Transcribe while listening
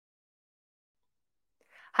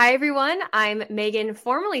Hi, everyone. I'm Megan,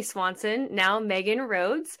 formerly Swanson, now Megan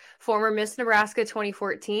Rhodes, former Miss Nebraska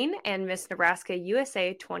 2014 and Miss Nebraska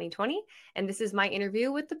USA 2020. And this is my interview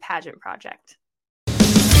with the Pageant Project.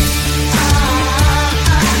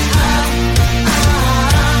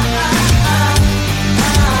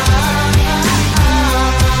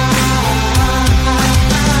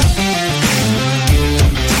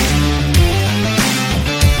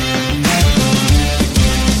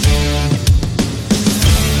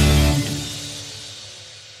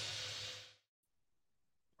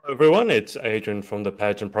 Hello everyone, it's Adrian from the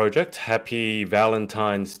Pageant Project. Happy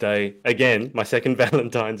Valentine's Day. Again, my second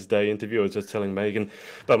Valentine's Day interview. I was just telling Megan.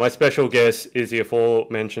 But my special guest is the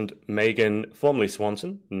aforementioned Megan, formerly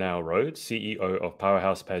Swanson, now Rhodes, CEO of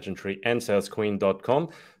Powerhouse Pageantry and SalesQueen.com.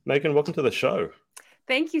 Megan, welcome to the show.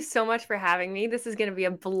 Thank you so much for having me. This is going to be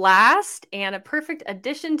a blast and a perfect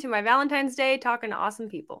addition to my Valentine's Day talking to awesome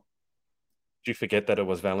people. Did you forget that it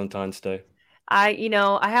was Valentine's Day? I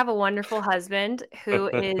have a wonderful husband who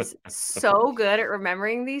is so good at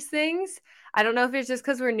remembering these things. I don't know if it's just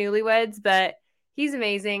because we're newlyweds, but he's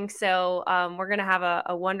amazing. So we're gonna have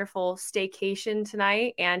a wonderful staycation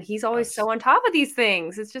tonight, and he's always Nice. so on top of these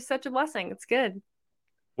things. It's just such a blessing. It's good.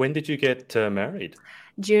 When did you get married?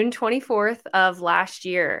 June 24th of last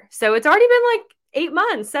year. So it's already been like 8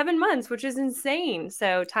 months, 7 months, which is insane.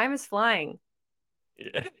 So time is flying.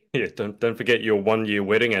 Yeah, yeah. Don't forget your 1 year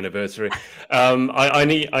wedding anniversary. I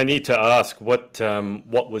need to ask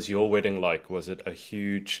what was your wedding like? Was it a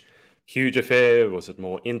huge affair? Was it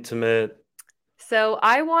more intimate? So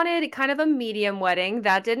I wanted kind of a medium wedding.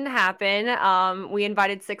 That didn't happen. We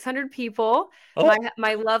invited 600 people. Oh,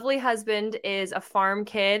 My lovely husband is a farm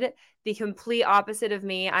kid, the complete opposite of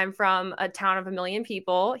me. I'm from a town of 1 million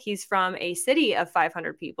people. He's from a city of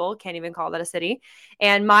 500 people. Can't even call that a city.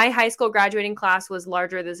 And my high school graduating class was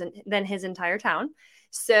larger than his entire town.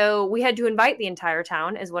 So we had to invite the entire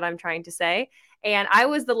town, is what I'm trying to say. And I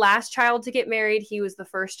was the last child to get married. He was the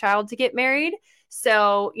first child to get married.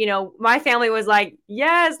 So, my family was like,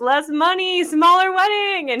 yes, less money, smaller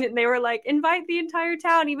wedding. And they were like, invite the entire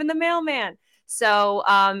town, even the mailman. So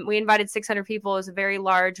we invited 600 people. It was a very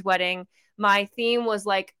large wedding. My theme was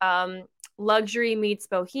like luxury meets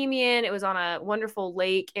bohemian. It was on a wonderful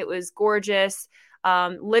lake. It was gorgeous.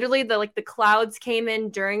 Literally the clouds came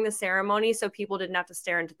in during the ceremony, so people didn't have to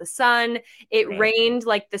stare into the sun. It right. rained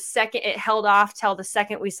like the second it held off till the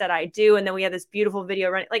second we said I do, and then we had this beautiful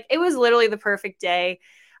video running. Like it was literally the perfect day.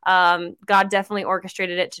 God definitely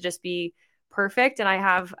orchestrated it to just be perfect, and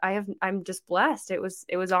I'm just blessed. It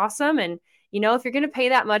was awesome, and if you're gonna pay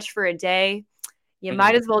that much for a day, you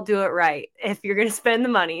might Mhm. as well do it right if you're gonna spend the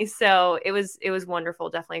money. So it was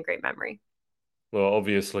wonderful, definitely a great memory. Well,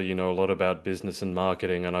 obviously, you know a lot about business and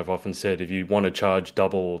marketing, and I've often said if you want to charge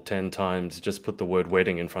double or 10 times, just put the word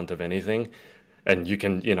wedding in front of anything, and you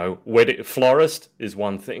can, wedding florist is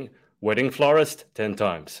one thing, wedding florist 10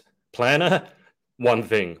 times, planner one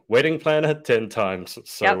thing, wedding planner 10 times.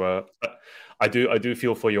 So Yep. I do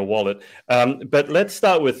feel for your wallet. But let's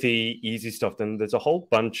start with the easy stuff. Then there's a whole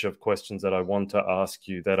bunch of questions that I want to ask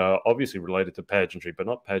you that are obviously related to pageantry, but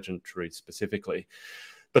not pageantry specifically.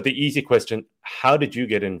 But the easy question, how did you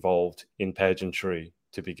get involved in pageantry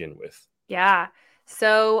to begin with? Yeah.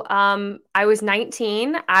 So I was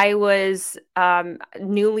 19. I was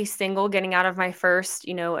newly single, getting out of my first,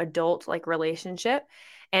 adult like relationship.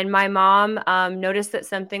 And my mom noticed that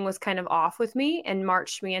something was kind of off with me and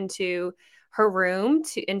marched me into her room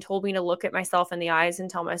and told me to look at myself in the eyes and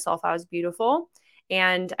tell myself I was beautiful.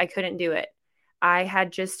 And I couldn't do it. I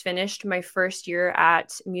had just finished my first year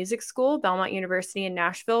at music school, Belmont University in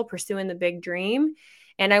Nashville, pursuing the big dream.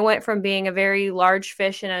 And I went from being a very large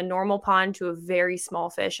fish in a normal pond to a very small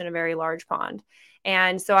fish in a very large pond.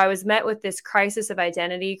 And so I was met with this crisis of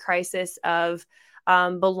identity, crisis of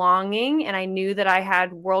belonging. And I knew that I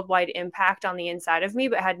had worldwide impact on the inside of me,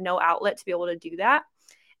 but had no outlet to be able to do that.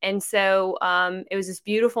 And so it was this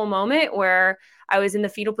beautiful moment where I was in the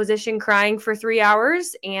fetal position crying for 3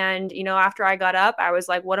 hours. And, after I got up, I was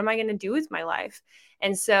like, what am I going to do with my life?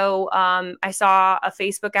 And so I saw a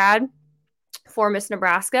Facebook ad for Miss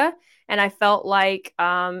Nebraska. And I felt like,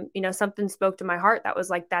 something spoke to my heart that was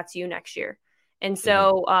like, that's you next year. And Mhm.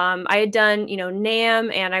 so I had done, NAM,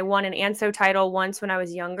 and I won an ANSO title once when I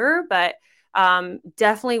was younger, but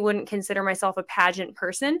definitely wouldn't consider myself a pageant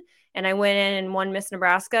person. And I went in and won Miss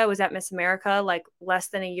Nebraska, was at Miss America like less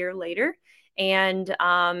than a year later. And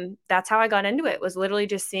that's how I got into it, was literally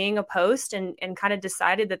just seeing a post and kind of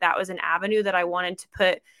decided that that was an avenue that I wanted to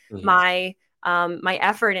put Mhm. my my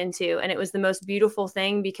effort into. And it was the most beautiful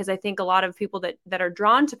thing, because I think a lot of people that are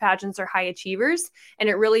drawn to pageants are high achievers, and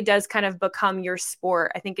it really does kind of become your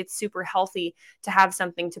sport. I think it's super healthy to have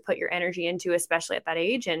something to put your energy into, especially at that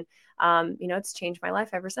age. And, it's changed my life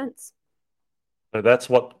ever since. So that's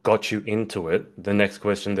what got you into it. The next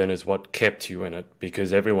question then is what kept you in it,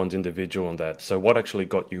 because everyone's individual on that. So what actually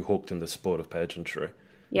got you hooked in the sport of pageantry?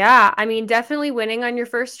 Yeah, I mean, definitely winning on your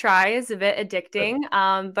first try is a bit Yep.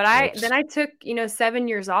 addicting. But I Yes. then I took, 7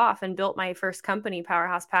 years off and built my first company,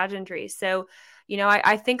 Powerhouse Pageantry. So,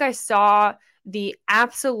 I think I saw the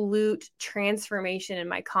absolute transformation in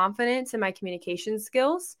my confidence and my communication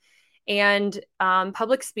skills. And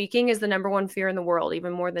public speaking is the number one fear in the world,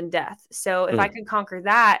 even more than death. So if I Mm, could conquer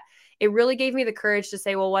that, it really gave me the courage to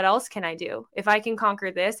say, well, what else can I do? If I can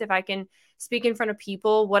conquer this, if I can speak in front of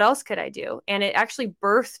people, what else could I do? And it actually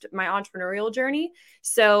birthed my entrepreneurial journey.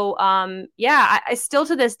 So, yeah, I still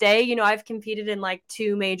to this day, I've competed in like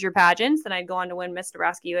two major pageants, and I'd go on to win Miss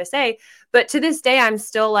Nebraska USA. But to this day, I'm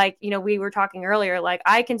still like, we were talking earlier, like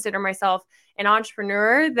I consider myself an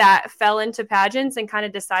entrepreneur that fell into pageants and kind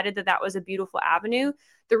of decided that that was a beautiful avenue.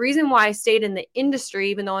 The reason why I stayed in the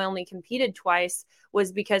industry, even though I only competed twice,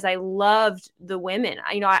 was because I loved the women.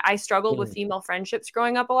 I struggled with mm, female friendships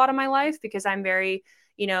growing up a lot of my life, because I'm very,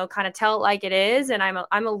 kind of tell it like it is. And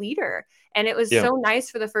I'm a leader. And it was yeah. so nice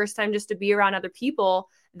for the first time just to be around other people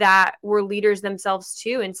that were leaders themselves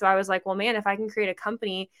too. And so I was like, well, man, if I can create a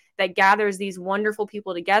company that gathers these wonderful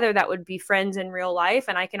people together that would be friends in real life,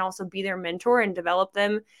 and I can also be their mentor and develop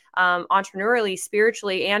them entrepreneurially,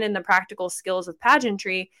 spiritually, and in the practical skills of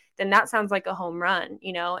pageantry, then that sounds like a home run.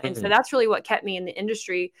 And so Mm. that's really what kept me in the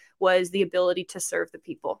industry, was the ability to serve the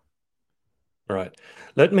people. Right.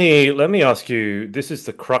 Let me ask you, this is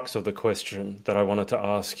the crux of the question that I wanted to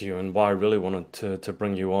ask you and why I really wanted to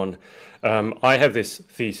bring you on. I have this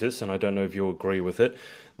thesis, and I don't know if you agree with it,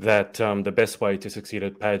 that the best way to succeed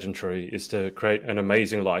at pageantry is to create an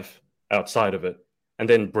amazing life outside of it and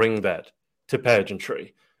then bring that to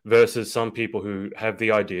pageantry versus some people who have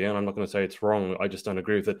the idea, and I'm not going to say it's wrong, I just don't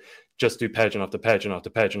agree with it, just do pageant after pageant after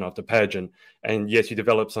pageant after pageant. And yes, you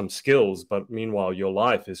develop some skills, but meanwhile, your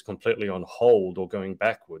life is completely on hold or going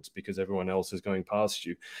backwards because everyone else is going past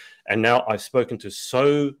you. And now I've spoken to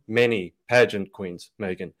so many pageant queens,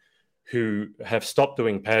 Megan, who have stopped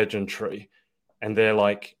doing pageantry, and they're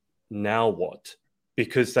like, now what?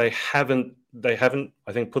 Because they haven't,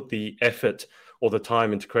 I think, put the effort or the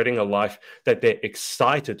time into creating a life that they're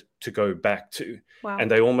excited to go back to. Wow. And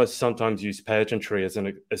they almost sometimes use pageantry as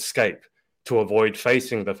an escape to avoid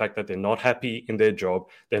facing the fact that they're not happy in their job,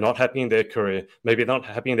 they're not happy in their career, maybe they're not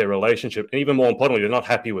happy in their relationship, and even more importantly, they're not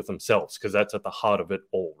happy with themselves, because that's at the heart of it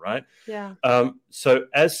all, right? Yeah. So,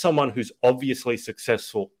 as someone who's obviously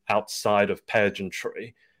successful outside of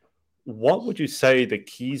pageantry, what would you say the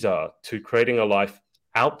keys are to creating a life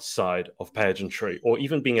outside of pageantry, or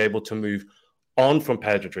even being able to move on from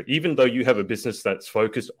pageantry, even though you have a business that's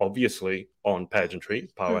focused obviously on pageantry,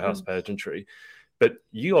 Powerhouse Mm-hmm. Pageantry, but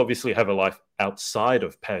you obviously have a life outside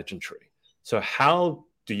of pageantry. So how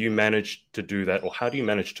do you manage to do that, or how do you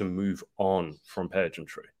manage to move on from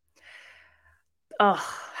pageantry? Oh,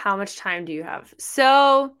 how much time do you have?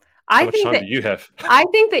 So How I much think time that do you have? I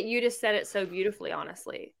think that you just said it so beautifully,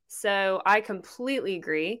 honestly. So I completely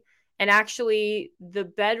agree. And actually, the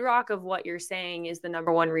bedrock of what you're saying is the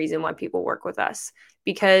number one reason why people work with us.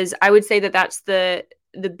 Because I would say that that's the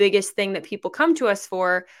biggest thing that people come to us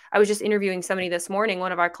for. I was just interviewing somebody this morning,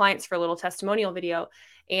 one of our clients, for a little testimonial video,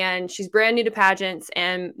 and she's brand new to pageants,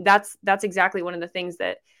 and that's exactly one of the things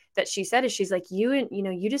that she said is she's like, you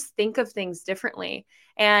just think of things differently.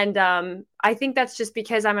 And I think that's just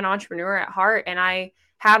because I'm an entrepreneur at heart, and I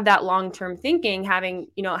have that long-term thinking, having,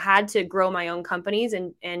 had to grow my own companies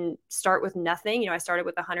and start with nothing. I started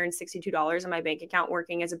with $162 in my bank account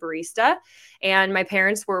working as a barista. And my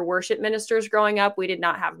parents were worship ministers growing up. We did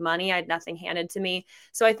not have money. I had nothing handed to me.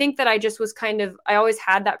 So I think that I just was I always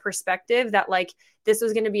had that perspective that like this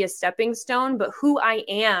was going to be a stepping stone, but who I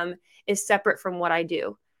am is separate from what I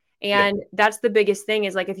do. Yeah. And that's the biggest thing,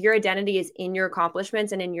 is like if your identity is in your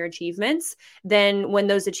accomplishments and in your achievements, then when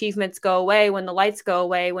those achievements go away, when the lights go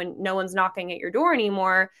away, when no one's knocking at your door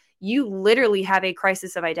anymore, you literally have a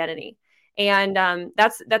crisis of identity. And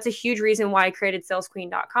that's a huge reason why I created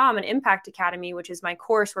salesqueen.com and Impact Academy, which is my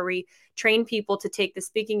course where we train people to take the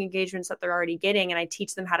speaking engagements that they're already getting, and I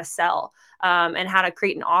teach them how to sell and how to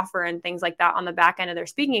create an offer and things like that on the back end of their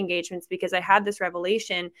speaking engagements. Because I had this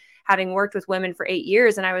revelation, having worked with women for 8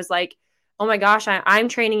 years, and I was like, oh my gosh, I'm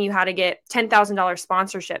training you how to get $10,000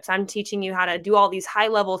 sponsorships. I'm teaching you how to do all these high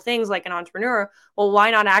level things like an entrepreneur. Well, why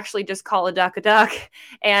not actually just call a duck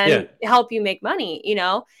and Yeah. help you make money, you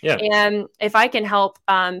know? Yeah. And if I can help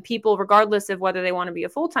people, regardless of whether they want to be a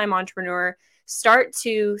full time entrepreneur, start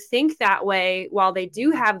to think that way while they do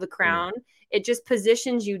have the Mm. crown, it just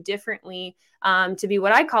positions you differently to be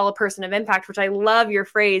what I call a person of impact, which I love your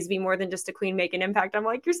phrase, be more than just a queen, make an impact. I'm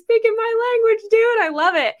like, you're speaking my language, dude. I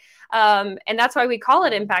love it. And that's why we call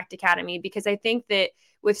it Impact Academy, because I think that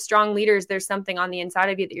with strong leaders, there's something on the inside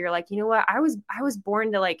of you that you're like, you know what? I was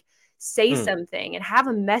born to like say Mm. something and have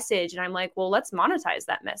a message. And I'm like, well, let's monetize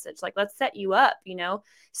that message. Like, let's set you up, you know?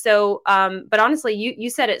 So, but honestly,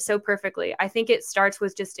 you said it so perfectly. I think it starts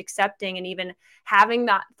with just accepting and even having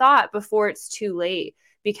that thought before it's too late.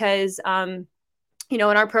 Because, you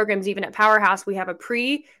know, in our programs, even at Powerhouse, we have a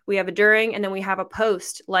pre, we have a during, and then we have a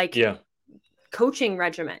post, like Yeah. coaching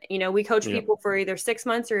regimen. You know, we coach Yeah. people for either 6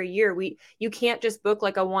 months or a year. You can't just book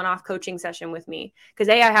like a one-off coaching session with me, because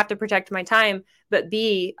A, I have to protect my time, but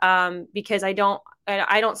B, because I don't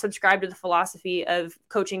subscribe to the philosophy of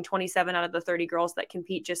coaching 27 out of the 30 girls that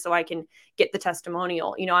compete just so I can get the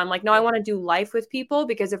testimonial. You know, I'm like, no, I Yeah. want to do life with people,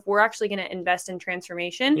 because if we're actually going to invest in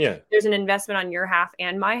transformation, Yeah. there's an investment on your half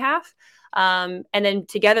and my half. And then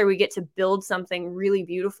together we get to build something really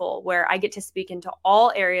beautiful where I get to speak into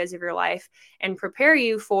all areas of your life and prepare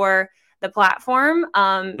you for the platform.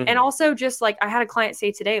 And Mm. also, just like I had a client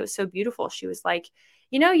say today, it was so beautiful. She was like,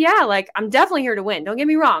 you know, yeah, like I'm definitely here to win. Don't get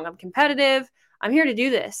me wrong. I'm competitive. I'm here to do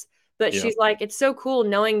this. But Yeah. she's like, it's so cool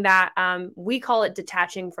knowing that we call it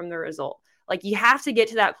detaching from the result. Like, you have to get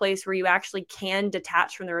to that place where you actually can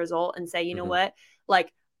detach from the result and say, you know Hmm. what?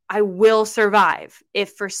 Like, I will survive.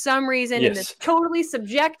 If for some reason in this Yes. totally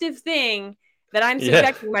subjective thing that I'm Yeah.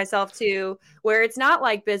 subjecting myself to, where it's not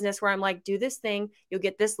like business where I'm like, do this thing, you'll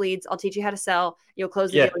get this leads, I'll teach you how to sell, you'll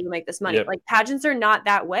close the deal, Yeah. you'll make this money. Yeah. Like, pageants are not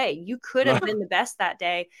that way. You could No. have been the best that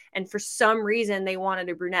day, and for some reason they wanted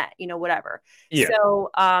a brunette, you know, whatever. Yeah.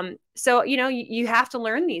 So you know, you have to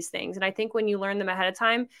learn these things. And I think when you learn them ahead of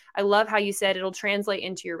time, I love how you said it'll translate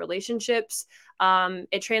into your relationships.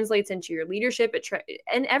 It translates into your leadership,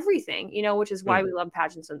 and everything, you know, which is why Mm. we love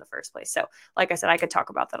pageants in the first place. So, like I said, I could talk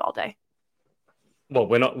about that all day. Well,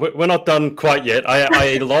 we're not done quite yet.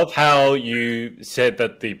 I love how you said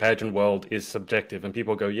that the pageant world is subjective, and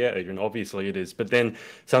people go, "Yeah, Adrian, obviously it is." But then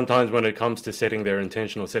sometimes when it comes to setting their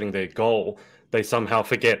intention or setting their goal, they somehow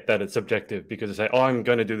forget that it's subjective because they say, "Oh, I'm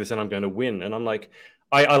going to do this and I'm going to win." And I'm like,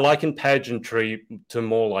 I liken pageantry to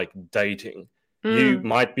more like dating. You Mm,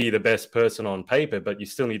 might be the best person on paper, but you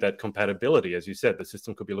still need that compatibility, as you said. The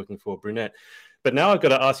system could be looking for a brunette. But now I've got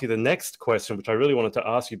to ask you the next question, which I really wanted to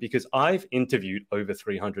ask you because I've interviewed over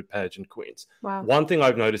 300 pageant queens. wow. One thing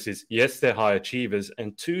I've noticed is, yes, they're high achievers,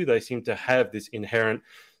 and two, they seem to have this inherent,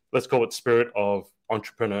 let's call it spirit of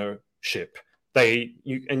entrepreneurship. And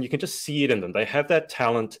you can just see it in them. They have that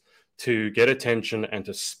talent to get attention and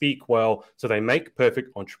to speak well. So they make perfect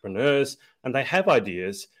entrepreneurs and they have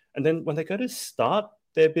ideas. And then when they go to start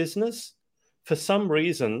their business, for some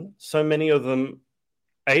reason, so many of them,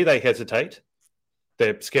 A, they hesitate,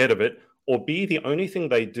 they're scared of it, or B, the only thing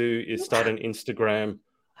they do is start an Instagram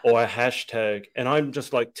or a hashtag. And I'm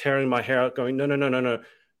just like tearing my hair out, going, no, no, no, no, no.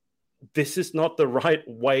 This is not the right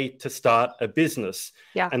way to start a business.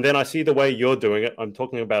 Yeah. And then I see the way you're doing it. I'm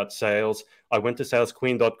talking about sales. I went to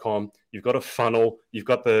salesqueen.com. You've got a funnel, you've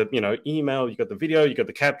got the, email, you've got the video, you've got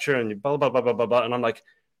the capture, and you blah, blah, blah, blah, blah, blah. And I'm like,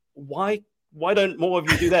 why don't more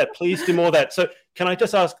of you do that? Please do more of that. So can I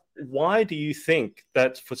just ask, why do you think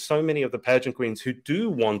that for so many of the pageant queens who do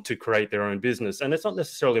want to create their own business, and it's not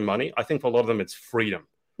necessarily money, I think for a lot of them it's freedom,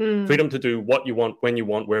 Mm, freedom to do what you want, when you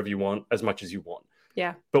want, wherever you want, as much as you want.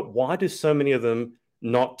 yeah. But why do so many of them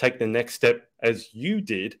not take the next step as you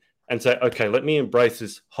did and say, okay, let me embrace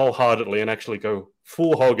this wholeheartedly and actually go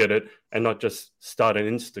full hog at it and not just start an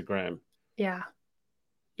Instagram? Yeah.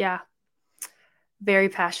 Yeah. Very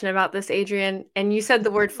passionate about this, Adrian. And you said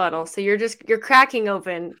the word funnel. So you're cracking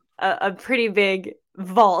open a pretty big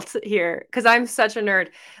vault here, because I'm such a nerd.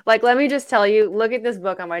 Like, let me just tell you, look at this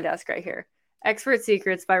book on my desk right here. Expert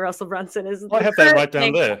Secrets by Russell Brunson is I the have that first right down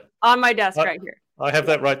thing there. on my desk I, right here. I have Love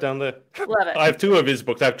that right down there. it. Love it. I have two of his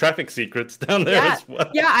books. I have Traffic Secrets down there Yeah. as well.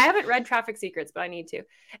 Yeah, I haven't read Traffic Secrets, but I need to.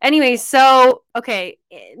 Anyway, so okay,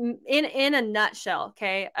 in a nutshell,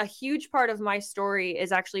 okay, a huge part of my story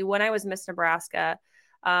is actually when I was Miss Nebraska.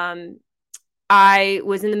 Um, I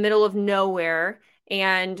was in the middle of nowhere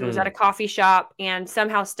and was at a Mm. coffee shop and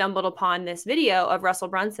somehow stumbled upon this video of Russell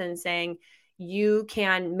Brunson saying, you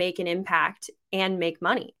can make an impact and make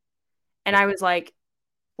money. And Yeah. I was like,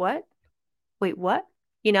 what? Wait, what?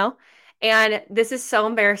 You know? And this is so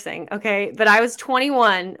embarrassing, okay? But I was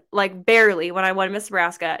 21, like barely, when I won Miss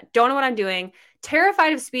Nebraska. Don't know what I'm doing.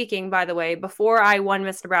 Terrified of speaking, by the way, before I won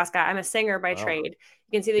Miss Nebraska. I'm a singer by Wow. trade.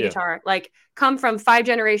 You can see the Yeah. guitar. Like, come from 5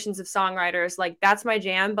 generations of songwriters. Like, that's my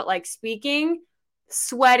jam. But like speaking,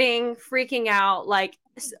 sweating, freaking out, like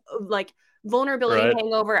vulnerability Right.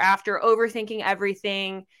 hangover after overthinking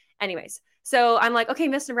everything. Anyways, so I'm like, okay,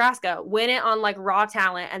 Miss Nebraska, win it on like raw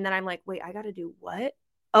talent. And then I'm like, wait, I got to do what?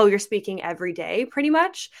 Oh, you're speaking every day, pretty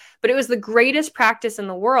much. But it was the greatest practice in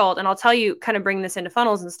the world. And I'll tell you, kind of bring this into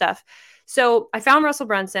funnels and stuff. So I found Russell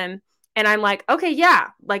Brunson and I'm like, okay, yeah,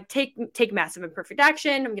 like take massive imperfect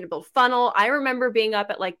action. I'm gonna build funnel. I remember being up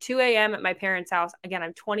at like 2 a.m. at my parents' house. Again,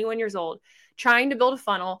 I'm 21 years old, trying to build a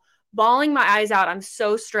funnel, bawling my eyes out. I'm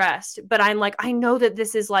so stressed, but I'm like, I know that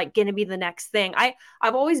this is like gonna be the next thing.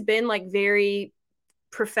 I've always been like very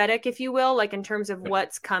prophetic, if you will, like in terms of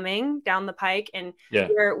what's coming down the pike and Yeah.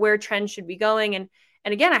 where trends should be going. And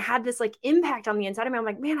again, I had this like impact on the inside of me. I'm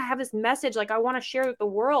like, man, I have this message like I want to share with the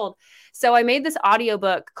world. So I made this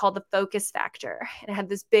audiobook called The Focus Factor. And it had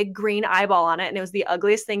this big green eyeball on it. And it was the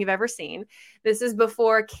ugliest thing you've ever seen. This is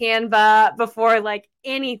before Canva, before like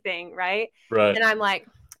anything, right? Right. And I'm like,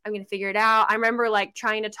 I'm gonna figure it out. I remember like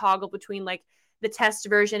trying to toggle between like the test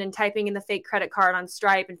version and typing in the fake credit card on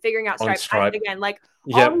Stripe and figuring out On Stripe. Stripe. Again, like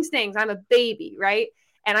all Yep. these things. I'm a baby, right?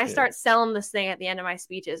 And I Yeah. start selling this thing at the end of my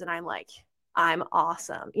speeches, and I'm like, I'm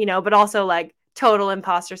awesome, but also like total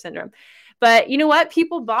imposter syndrome. But you know what?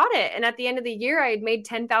 People bought it. And at the end of the year, I had made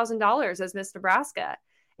 $10,000 as Miss Nebraska.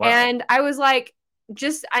 Wow. And I was like,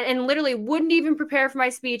 and literally wouldn't even prepare for my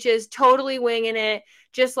speeches, totally winging it,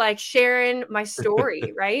 just like sharing my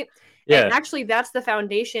story, right? And Yeah. actually, that's the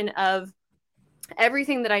foundation of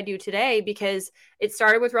everything that I do today because it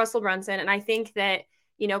started with Russell Brunson. And I think that,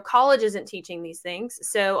 college isn't teaching these things.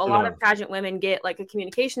 So a lot of No. pageant women get like a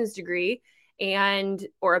communications degree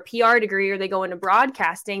or a PR degree, or they go into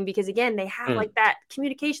broadcasting because again, they have like Mm. that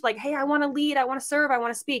communication, like, hey, I want to lead, I want to serve, I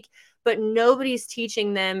want to speak, but nobody's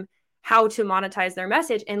teaching them how to monetize their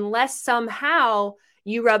message unless somehow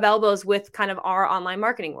you rub elbows with kind of our online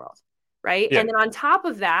marketing world. Right. Yeah. And then on top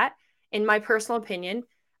of that, in my personal opinion,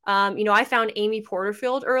 I found Amy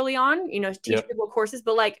Porterfield early on, to teach Yep. people courses,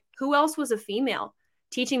 but like who else was a female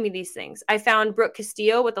teaching me these things? I found Brooke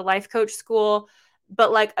Castillo with the life coach school,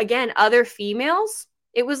 but like again, other females,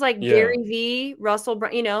 it was like Yeah. Gary V, Russell.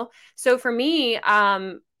 So for me,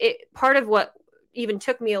 it part of what even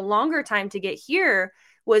took me a longer time to get here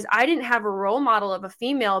was I didn't have a role model of a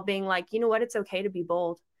female being like, you know what, it's okay to be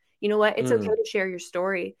bold. You know what, it's okay Mm. to share your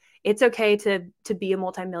story. It's okay to be a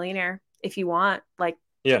multimillionaire if you want. Like,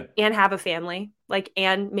 Yeah. and have a family, like,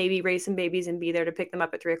 and maybe raise some babies and be there to pick them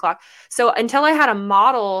up at 3 o'clock. So until I had a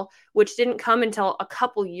model, which didn't come until a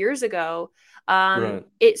couple years ago, Right.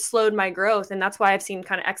 it slowed my growth. And that's why I've seen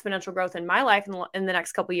kind of exponential growth in my life in the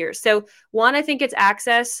next couple years. So one, I think it's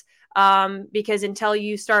access, because until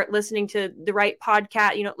you start listening to the right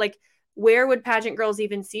podcast, like where would pageant girls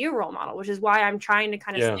even see a role model, which is why I'm trying to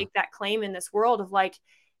kind of Yeah. stake that claim in this world of like,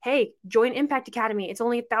 hey, join Impact Academy. It's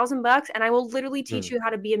only $1,000 and I will literally teach Mm. you how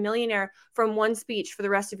to be a millionaire from one speech for the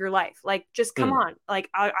rest of your life. Like, just come Mm. on. Like,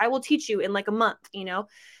 I will teach you in like a month.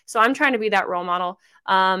 So I'm trying to be that role model.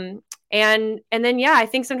 And then, yeah, I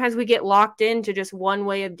think sometimes we get locked into just one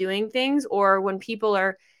way of doing things, or when people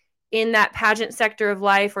are in that pageant sector of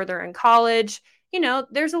life or they're in college,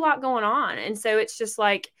 there's a lot going on. And so it's just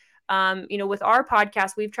like, with our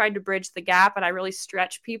podcast, we've tried to bridge the gap and I really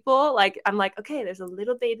stretch people. Like, I'm like, okay, there's a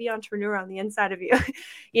little baby entrepreneur on the inside of you,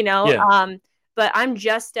 you know? Yeah. But I'm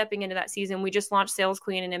just stepping into that season. We just launched Sales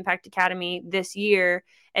Queen and Impact Academy this year.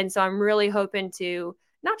 And so I'm really hoping to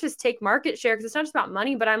not just take market share because it's not just about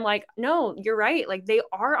money, but I'm like, no, you're right. Like, they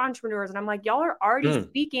are entrepreneurs. And I'm like, y'all are already Mm.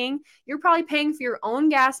 speaking. You're probably paying for your own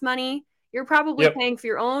gas money. You're probably Yep. paying for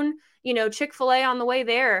your own, Chick-fil-A on the way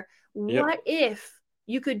there. Yep. What if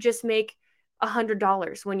you could just make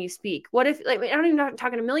 $100 when you speak? What if, like, I don't even not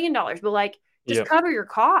talking $1 million, but like just Yep. cover your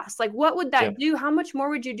costs. Like, what would that Yep. do? How much more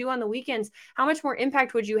would you do on the weekends? How much more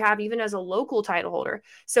impact would you have even as a local title holder?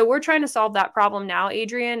 So we're trying to solve that problem now,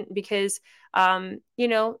 Adrian, because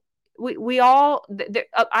we all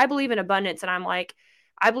I believe in abundance, and I'm like,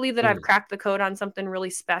 I believe that I've Mm. cracked the code on something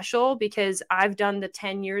really special because I've done the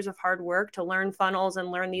 10 years of hard work to learn funnels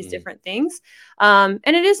and learn these Mm. different things. And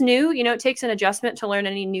it is new, it takes an adjustment to learn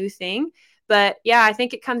any new thing. But yeah, I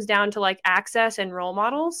think it comes down to like access and role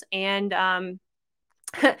models. And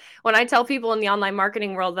when I tell people in the online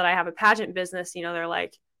marketing world that I have a pageant business, they're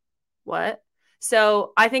like, what?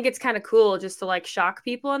 So I think it's kind of cool just to like shock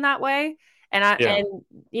people in that way. And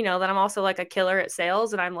Yeah. that I'm also like a killer at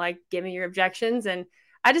sales, and I'm like, give me your objections. And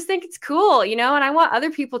I just think it's cool, you know, and I want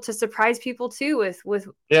other people to surprise people too with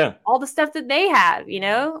Yeah. all the stuff that they have, you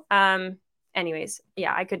know. Anyways,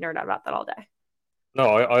 yeah, I could nerd out about that all day. No,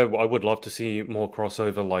 I would love to see more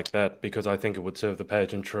crossover like that because I think it would serve the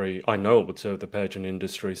pageantry. I know it would serve the pageant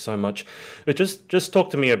industry so much. But just talk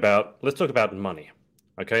to me about, let's talk about money.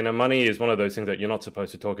 Okay, now money is one of those things that you're not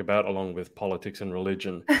supposed to talk about along with politics and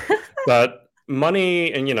religion. But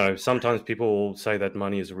money, and sometimes people say that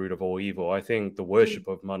money is the root of all evil. I think the worship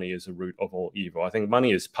of money is the root of all evil. I think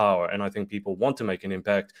money is power, and I think people want to make an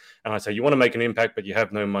impact. And I say, you want to make an impact, but you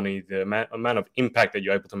have no money. The amount of impact that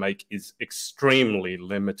you're able to make is extremely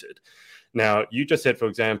limited. Now, you just said, for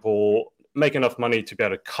example, make enough money to be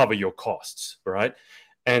able to cover your costs, right?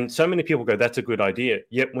 And so many people go, that's a good idea.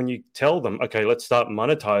 Yet when you tell them, okay, let's start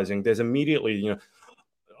monetizing, there's immediately,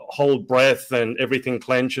 hold breath and everything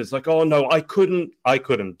clenches like, oh no, I couldn't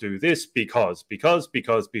do this because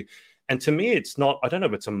and to me it's not, I don't know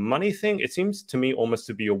if it's a money thing. It seems to me almost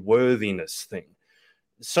to be a worthiness thing.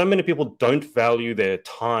 So many people don't value their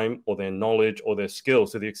time or their knowledge or their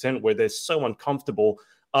skills to the extent where they're so uncomfortable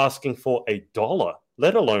asking for $1,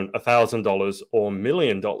 let alone $1,000 or $1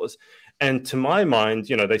 million. And to my mind,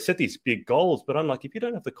 they set these big goals, but I'm like, if you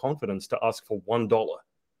don't have the confidence to ask for $1,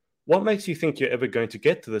 what makes you think you're ever going to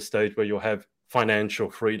get to the stage where you'll have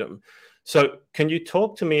financial freedom? So, can you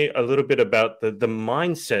talk to me a little bit about the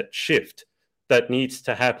mindset shift that needs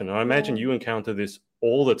to happen? And I imagine Yeah. you encounter this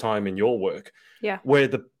all the time in your work, Yeah. where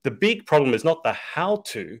the big problem is not the how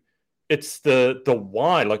to, it's the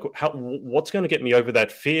why. Like, what's going to get me over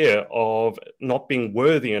that fear of not being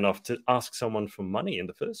worthy enough to ask someone for money in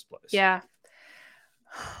the first place? Yeah.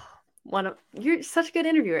 You're such a good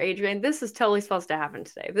interviewer, Adrian. This is totally supposed to happen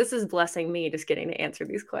today. This is blessing me just getting to answer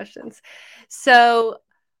these questions. So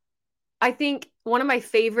I think one of my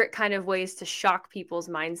favorite kind of ways to shock people's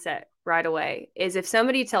mindset right away is if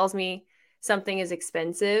somebody tells me something is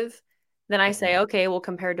expensive, then I say, Mhm. okay, well,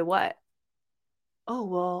 compared to what? Oh,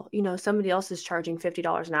 well, somebody else is charging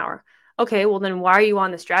 $50 an hour. Okay, well, then why are you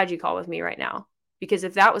on the strategy call with me right now? Because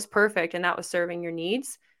if that was perfect and that was serving your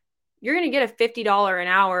needs, you're going to get a $50 an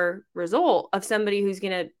hour result of somebody who's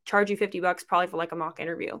going to charge you $50 probably for like a mock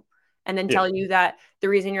interview and then Yeah. tell you that the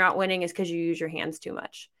reason you're not winning is because you use your hands too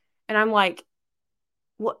much. And I'm like,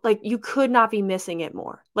 what? Like, you could not be missing it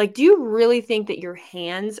more. Like, do you really think that your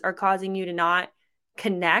hands are causing you to not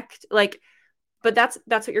connect? Like, but that's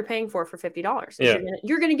what you're paying for $50 is Yeah.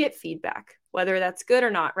 you're gonna get feedback, whether that's good or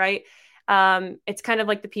not, right? It's kind of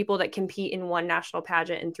like the people that compete in one national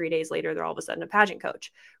pageant and 3 days later they're all of a sudden a pageant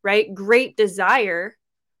coach, right? Great desire,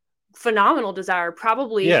 phenomenal desire,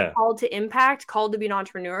 probably Yeah. called to impact, called to be an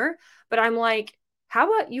entrepreneur. But I'm like,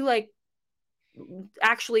 how about you like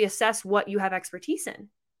actually assess what you have expertise in?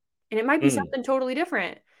 And it might be Mm. something totally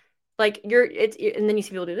different. Like and then you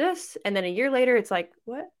see people do this, and then a year later, it's like,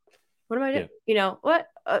 what am I doing? Yeah. What?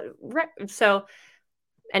 Right. So,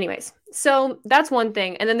 anyways, so that's one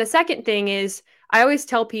thing. And then the second thing is, I always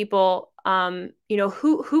tell people,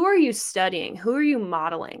 who are you studying? Who are you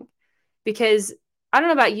modeling? Because I don't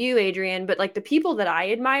know about you, Adrian, but like the people that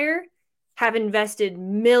I admire have invested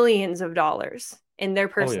millions of dollars in their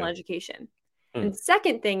Oh personal yeah. education. And Mm. the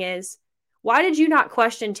second thing is, why did you not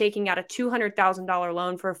question taking out a $200,000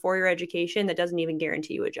 loan for a 4 year education that doesn't even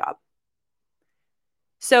guarantee you a job?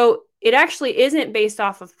 So it actually isn't based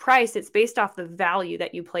off of price, it's based off the value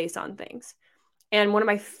that you place on things. And one of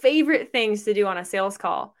my favorite things to do on a sales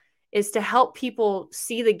call is to help people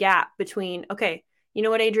see the gap between, okay, you know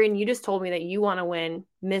what, Adrian, you just told me that you want to win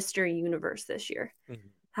Mr. Universe this year. Mhm.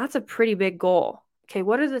 That's a pretty big goal. Okay,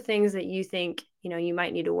 what are the things that you think, you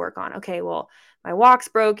might need to work on? Okay, well, my walk's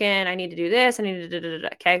broken. I need to do this. I need to do.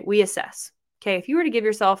 Okay, we assess. Okay, if you were to give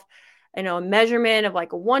yourself, a measurement of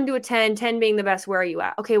like a 1 to a 10, 10 being the best, where are you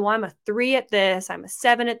at? Okay, well, I'm a 3 at this. I'm a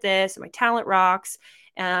 7 at this. My talent rocks,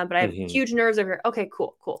 but I have Mhm. huge nerves over here. Okay,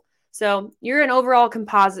 cool, cool. So you're an overall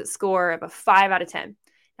composite score of a 5 out of 10.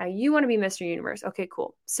 Now you want to be Mr. Universe. Okay,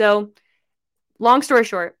 cool. So long story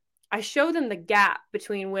short, I show them the gap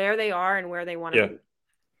between where they are and where they want to Yeah. be.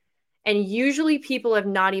 And usually people have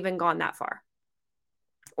not even gone that far.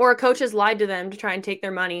 Or a coach has lied to them to try and take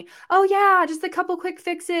their money. Oh yeah, just a couple quick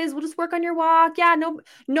fixes. We'll just work on your walk. Yeah,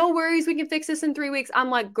 no worries. We can fix this in 3 weeks. I'm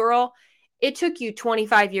like, girl, it took you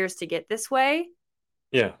 25 years to get this way.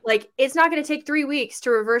 Yeah. Like, it's not going to take 3 weeks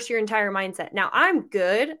to reverse your entire mindset. Now, I'm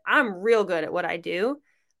good. I'm real good at what I do,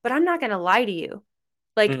 but I'm not going to lie to you.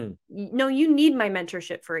 Like, Mm. no, you need my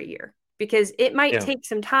mentorship for a year because it might Yeah. take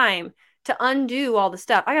some time to undo all the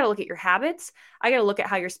stuff. I got to look at your habits. I got to look at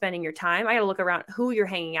how you're spending your time. I got to look around who you're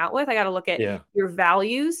hanging out with. I got to look at Yeah. your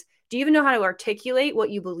values. Do you even know how to articulate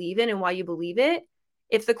what you believe in and why you believe it?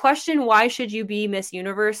 If the question, why should you be Miss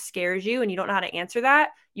Universe, scares you and you don't know how to answer that,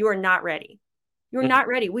 you are not ready. You're Mm. not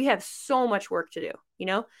ready. We have so much work to do, you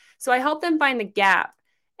know? So I help them find the gap.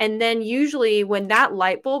 And then usually when that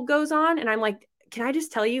light bulb goes on, and I'm like, can I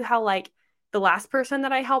just tell you how, like, the last person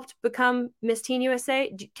that I helped become Miss Teen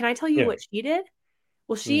USA, can I tell you Yeah. what she did?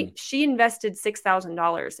 Well, Mm. she invested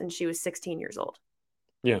 $6,000 and she was 16 years old.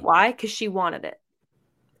 Yeah. Why? Because she wanted it.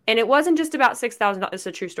 And it wasn't just about $6,000. It's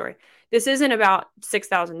a true story. This isn't about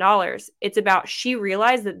 $6,000. It's about, she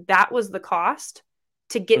realized that that was the cost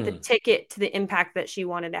to get the Mm. ticket to the impact that she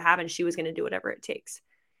wanted to have, and she was going to do whatever it takes.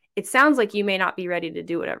 It sounds like you may not be ready to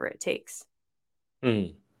do whatever it takes.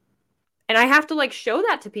 Mm. And I have to, like, show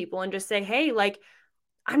that to people and just say, hey, like,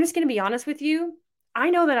 I'm just going to be honest with you. I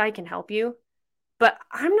know that I can help you, but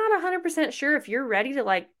I'm not 100% sure if you're ready to,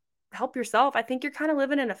 like, help yourself. I think you're kind of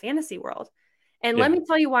living in a fantasy world. And let Yeah. me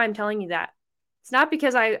tell you why I'm telling you that. It's not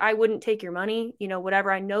because I wouldn't take your money, you know,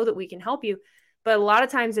 whatever. I know that we can help you. But a lot of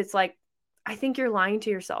times it's like, I think you're lying to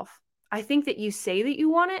yourself. I think that you say that you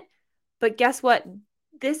want it, but guess what?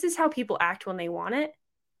 This is how people act when they want it.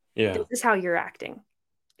 This Yeah. is how you're acting.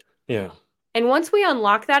 Yeah. And once we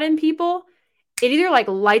unlock that in people, it either, like,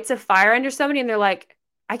 lights a fire under somebody and they're like,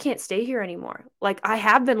 I can't stay here anymore. Like, I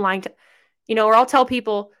have been lying to, you know, or I'll tell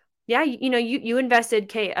people, yeah, you know, you invested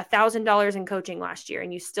 $1,000 in coaching last year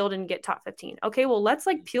and you still didn't get top 15. Okay, well, let's,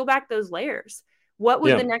 like, peel back those layers. What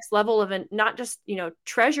would Yeah. the next level of not just, you know,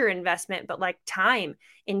 treasure investment, but like time, Mm.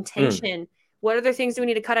 intention? What other things do we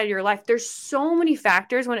need to cut out of your life? There's so many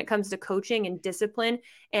factors when it comes to coaching and discipline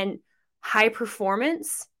and high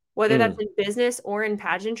performance, whether that's Mm. in business or in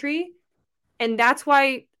pageantry. And that's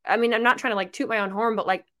why, I mean, I'm not trying to, like, toot my own horn, but,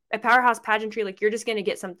 like, at Powerhouse Pageantry, like, you're just going to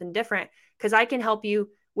get something different because I can help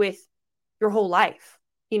you with your whole life,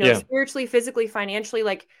 you know, Yeah. spiritually, physically, financially.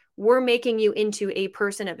 Like, we're making you into a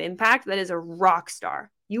person of impact that is a rock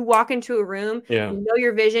star. You walk into a room, Yeah. you know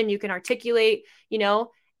your vision, you can articulate, you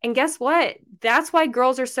know, and guess what? That's why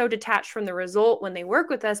girls are so detached from the result when they work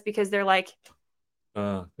with us, because they're like,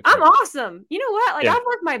 I'm Okay. awesome. You know what? Like, Yeah. I've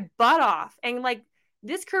worked my butt off, and, like,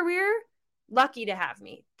 this career, lucky to have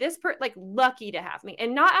me. Like, lucky to have me,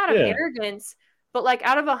 and not out of Yeah. arrogance, but, like,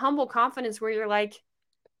 out of a humble confidence where you're like,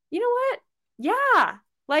 you know what? Yeah,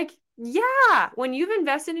 like, yeah. When you've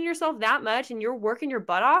invested in yourself that much and you're working your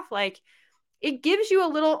butt off, like, it gives you a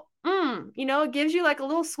little, you know, it gives you, like, a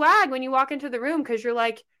little swag when you walk into the room because you're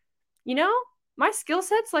like, you know, my skill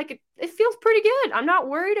set's, like, it feels pretty good. I'm not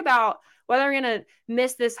worried about whether I'm going to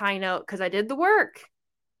miss this high note because I did the work.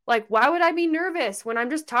 Like, why would I be nervous when I'm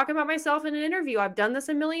just talking about myself in an interview? I've done this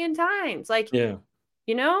a million times. Like, Yeah.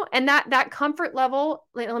 you know, and that comfort level,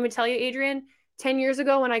 like, let me tell you, Adrian, 10 years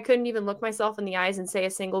ago when I couldn't even look myself in the eyes and say a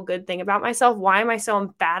single good thing about myself, why am I so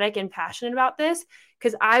emphatic and passionate about this?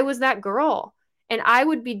 Because I was that girl. And I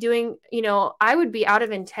would be doing, you know, I would be out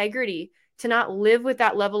of integrity to not live with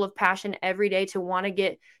that level of passion every day, to want to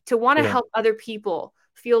Yeah. help other people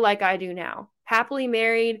feel like I do now. Happily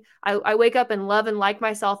married. I wake up and love and like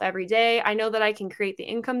myself every day. I know that I can create the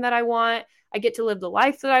income that I want. I get to live the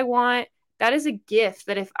life that I want. That is a gift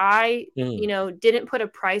that if I, you Mm. know, didn't put a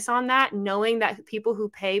price on that, knowing that people who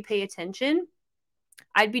pay attention,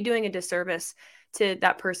 I'd be doing a disservice to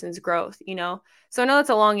that person's growth, you know? So I know that's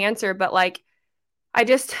a long answer, but, like, I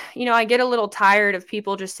just, you know, I get a little tired of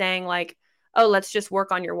people just saying, like, oh, let's just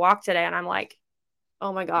work on your walk today. And I'm like,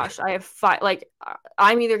 oh my gosh, I have like,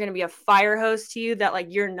 I'm either going to be a fire hose to you that, like,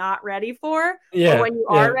 you're not ready for, or Yeah. when you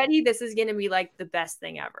are Yeah. ready, this is going to be, like, the best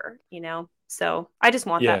thing ever, you know? So I just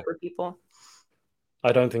want that Yeah. for people.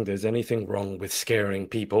 I don't think there's anything wrong with scaring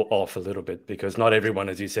people off a little bit because not everyone,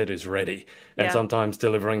 as you said, is ready. And Yeah. sometimes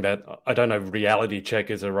delivering that, I don't know, reality check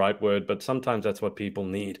is a right word, but sometimes that's what people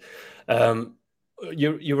need. Um,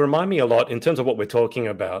 you remind me a lot in terms of what we're talking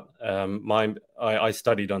about. I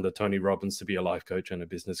studied under Tony Robbins to be a life coach and a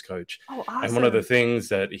business coach, Oh, and one of the awesome. things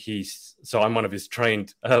that so I'm one of his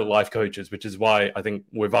trained life coaches, which is why I think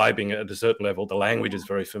we're vibing at a certain level. The language is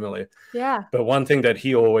very familiar. Yeah. But one thing that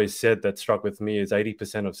he always said that struck with me is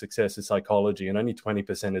 80% of success is psychology and only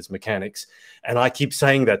 20% is mechanics. And I keep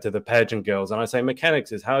saying that to the pageant girls. And I say,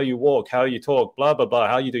 mechanics is how you walk, how you talk, blah, blah, blah,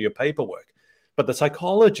 how you do your paperwork. But the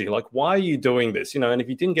psychology, like, why are you doing this? You know, and if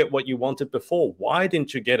you didn't get what you wanted before, why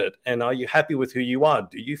didn't you get it? And are you happy with who you are?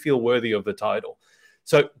 Do you feel worthy of the title?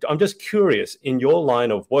 So I'm just curious, in your line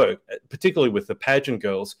of work, particularly with the pageant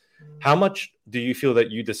girls, how much do you feel that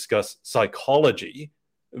you discuss psychology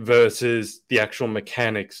versus the actual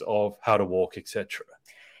mechanics of how to walk, etc.?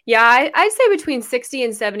 Yeah, I'd say between 60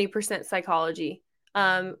 and 70% psychology.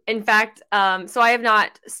 In fact, so I have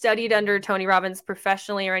not studied under Tony Robbins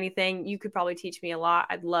professionally or anything. You could probably teach me a lot.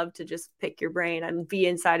 I'd love to just pick your brain and be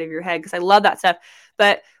inside of your head because I love that stuff.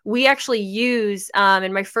 But we actually use,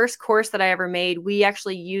 in my first course that I ever made, we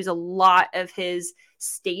actually use a lot of his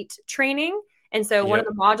state training. And so one of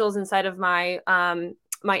Yeah. the modules inside of my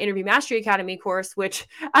Interview Mastery Academy course, which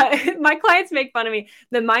my clients make fun of me,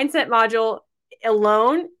 the mindset module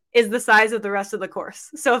alone is the size of the rest of the course.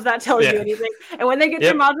 So if that tells you Yeah. anything. And when they get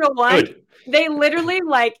through Yep. module one, Good. they literally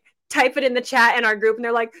like type it in the chat in our group and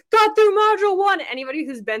they're like, got through module one. Anybody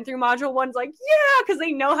who's been through module one's like, yeah, because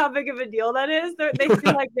they know how big of a deal that is. They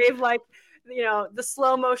feel like they've like, the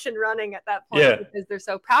slow motion running at that point Yeah. because they're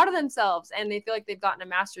so proud of themselves and they feel like they've gotten a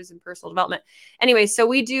master's in personal development. Anyway, so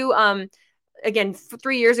we do again,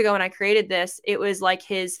 3 years ago when I created this, it was like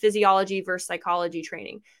his physiology versus psychology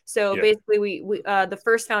training. So Yeah. basically, we the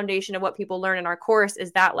first foundation of what people learn in our course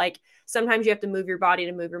is that like sometimes you have to move your body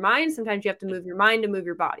to move your mind, sometimes you have to move your mind to move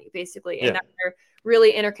your body, basically, and Yeah. that they're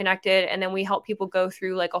really interconnected. And then we help people go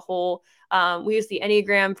through like a whole. We use the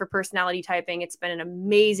Enneagram for personality typing. It's been an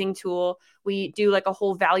amazing tool. We do like a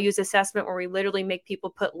whole values assessment where we literally make people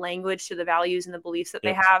put language to the values and the beliefs that they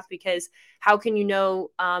Yep. have because how can you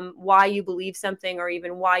know why you believe something or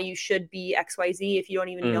even why you should be XYZ if you don't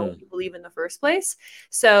even know what Mm. you believe in the first place?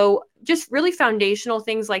 So just really foundational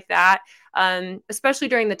things like that, especially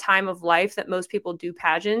during the time of life that most people do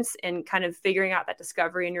pageants and kind of figuring out that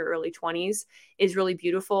discovery in your early 20s is really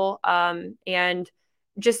beautiful. And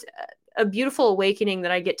just a beautiful awakening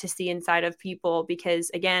that I get to see inside of people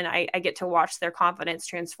because again, I get to watch their confidence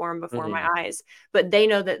transform before my Mm. eyes, but they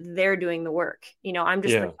know that they're doing the work. I'm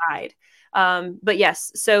just the Yeah. guide. But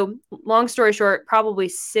yes, so long story short, probably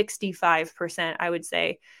 65%, I would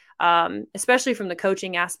say, especially from the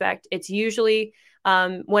coaching aspect. It's usually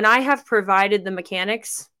when I have provided the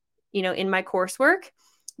mechanics, in my coursework,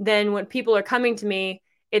 then when people are coming to me,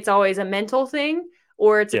 it's always a mental thing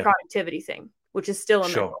or it's a Yeah. productivity thing, which is still a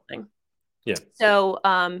Sure. mental thing. Yeah. So,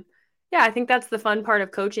 yeah, I think that's the fun part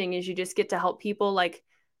of coaching is you just get to help people like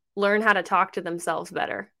learn how to talk to themselves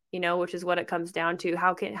better, which is what it comes down to.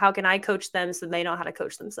 How can I coach them so they know how to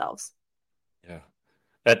coach themselves? Yeah.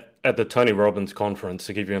 At the Tony Robbins conference,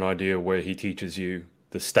 to give you an idea where he teaches you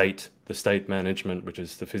the state management, which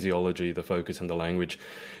is the physiology, the focus, and the language.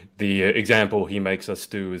 The example he makes us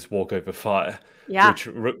do is walk over fire, Yeah. which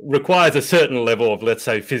requires a certain level of, let's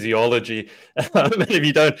say, physiology. And if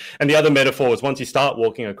you don't, and the other metaphor is once you start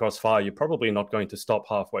walking across fire, you're probably not going to stop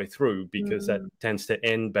halfway through because that Mm. tends to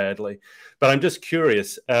end badly. But I'm just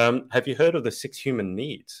curious, have you heard of the six human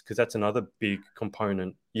needs? Because that's another big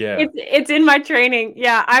component. Yeah. It's in my training.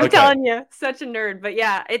 Yeah, I'm Okay. telling you, such a nerd. But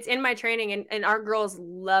yeah, it's in my training and our girls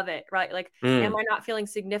love it, right? Like, am Mm, I not feeling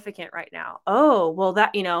significant right now? Oh, well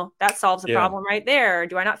that solves a yeah. problem right there.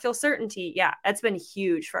 Do I not feel certainty? Yeah, that's been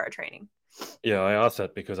huge for our training. Yeah, I asked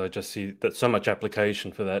that because I just see that so much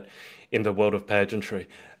application for that in the world of pageantry.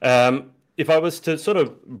 If I was to sort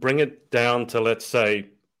of bring it down to, let's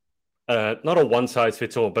say, not a one size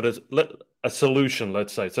fits all, but a solution,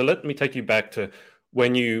 let's say. So let me take you back to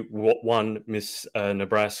when you won Miss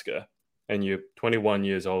Nebraska and you're 21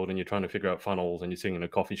 years old and you're trying to figure out funnels and you're sitting in a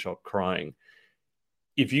coffee shop crying.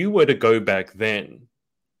 If you were to go back then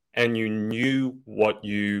and you knew what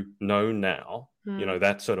you know now, Hmm.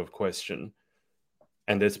 that sort of question,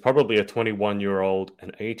 and there's probably a 21-year-old,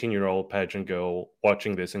 an 18-year-old pageant girl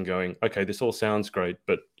watching this and going, okay, this all sounds great,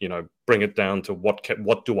 but, bring it down to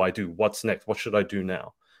what do I do? What's next? What should I do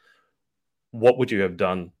now? What would you have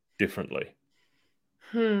done differently?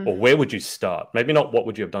 Hmm. Or where would you start? Maybe not what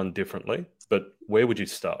would you have done differently, but where would you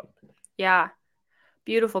start? Yeah.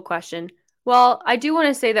 Beautiful question. Well, I do want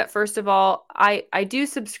to say that first of all, I do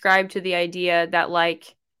subscribe to the idea that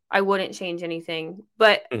like I wouldn't change anything,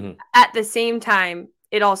 but Hmm. at the same time,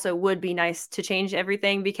 it also would be nice to change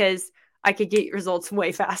everything because I could get results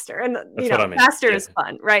way faster, and That's what I mean. faster Yeah. is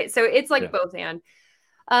fun, right? So it's like Yeah. both and.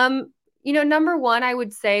 Number one, I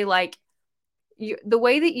would say like the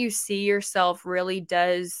way that you see yourself really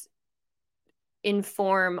does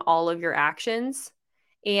inform all of your actions,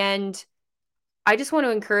 and I just want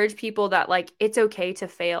to encourage people that like it's okay to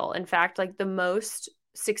fail. In fact, like the most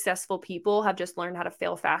successful people have just learned how to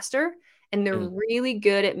fail faster and they're Mm. really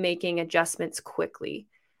good at making adjustments quickly.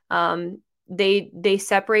 They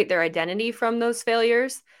separate their identity from those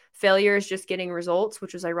failures. Failure is just getting results,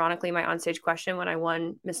 which was ironically my onstage question when I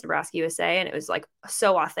won Miss Nebraska USA, and it was like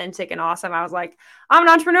so authentic and awesome. I was like, I'm an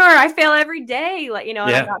entrepreneur. I fail every day, like and I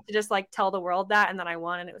Yeah. got to just like tell the world that, and then I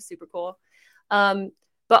won, and it was super cool. Um,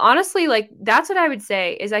 but honestly, like that's what I would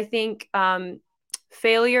say is I think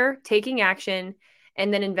failure, taking action,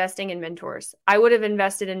 and then investing in mentors. I would have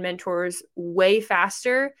invested in mentors way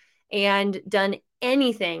faster and done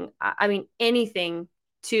anything, I mean, anything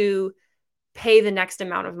to pay the next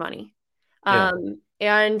amount of money. Yeah.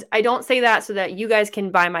 And I don't say that so that you guys can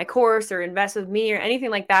buy my course or invest with me or anything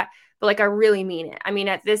like that, but like I really mean it. I mean,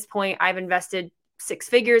 at this point, I've invested six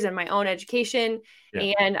figures in my own education,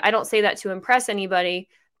 Yeah. and I don't say that to impress anybody,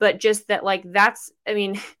 but just that, like, that's, I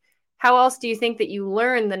mean, how else do you think that you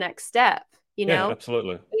learn the next step, you Yeah, know?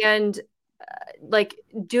 absolutely. And like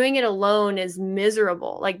doing it alone is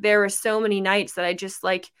miserable. Like there were so many nights that I just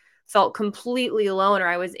like felt completely alone, or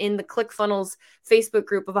I was in the ClickFunnels Facebook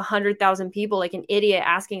group of 100,000 people, like an idiot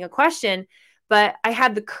asking a question, but I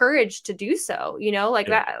had the courage to do so, like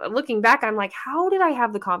Yeah. that. Looking back, I'm like, how did I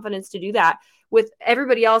have the confidence to do that with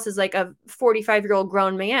everybody else is like a 45-year-old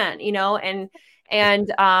grown man,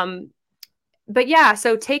 and but yeah,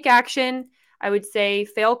 so take action. I would say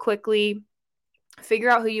fail quickly, figure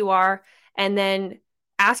out who you are, and then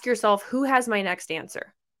ask yourself, who has my next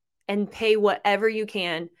answer? And pay whatever you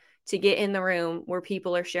can to get in the room where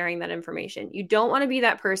people are sharing that information. You don't want to be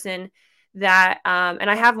that person that, and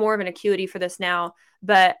I have more of an acuity for this now,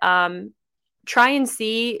 but try and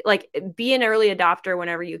see, like, be an early adopter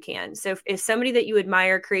whenever you can. So if somebody that you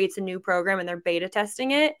admire creates a new program and they're beta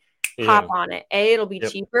testing it, hop Yeah. on it. It'll be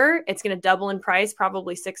Yep. cheaper. It's going to double in price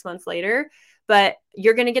probably 6 months later, but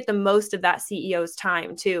you're going to get the most of that CEO's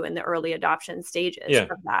time too in the early adoption stages Yeah.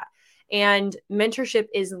 of that. And mentorship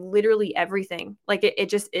is literally everything. Like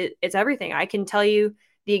it's everything. I can tell you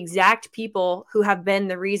the exact people who have been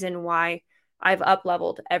the reason why I've up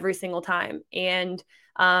leveled every single time. And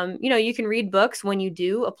you can read books. When you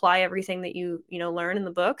do apply everything that you learn in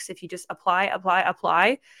the books, if you just apply.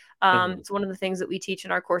 Hmm. It's one of the things that we teach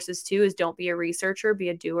in our courses too, is don't be a researcher, be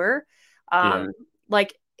a doer. Yeah.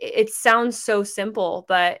 Like it sounds so simple,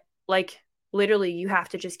 but like literally you have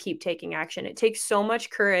to just keep taking action. It takes so much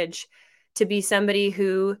courage to be somebody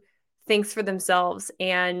who thinks for themselves.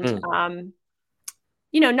 And Mm.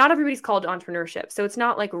 not everybody's called to entrepreneurship. So it's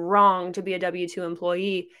not like wrong to be a W-2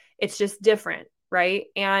 employee. It's just different, right?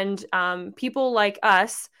 And people like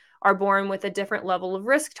us are born with a different level of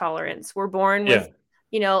risk tolerance. We're born with,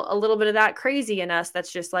 Yeah. a little bit of that crazy in us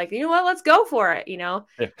that's just like, you know what, let's go for it. Yeah.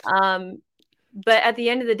 Um, but at the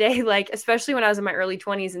end of the day, like, especially when I was in my early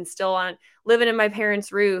 20s and still on living in my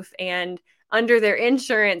parents' roof and under their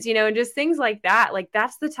insurance, and just things like that, like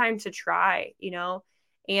that's the time to try.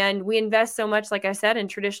 And we invest so much, like I said, in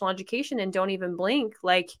traditional education and don't even blink.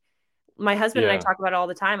 Like my husband and I Yeah. talk about it all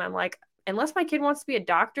the time. I'm like, unless my kid wants to be a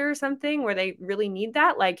doctor or something where they really need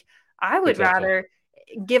that, like I would Exactly. rather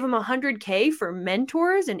give them 100K for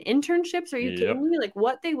mentors and internships. Are you Yep. kidding me? Like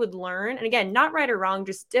what they would learn. And again, not right or wrong,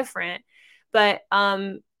 just different. But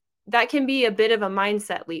that can be a bit of a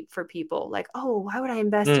mindset leap for people. Like, oh, why would I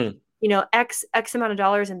invest, Mm. X amount of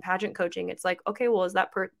dollars in pageant coaching? It's like, okay, well,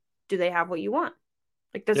 do they have what you want?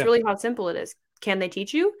 Like that's Yeah. really how simple it is. Can they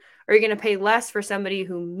teach you? Or are you going to pay less for somebody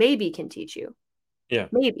who maybe can teach you? Yeah.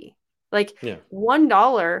 Maybe. Like Yeah.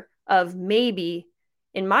 $1 of maybe,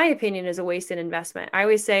 in my opinion, is a wasted investment. I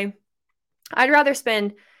always say I'd rather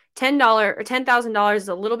spend $10 or $10,000 is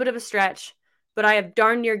a little bit of a stretch, but I have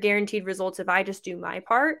darn near guaranteed results if I just do my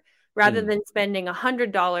part, rather Mm. than spending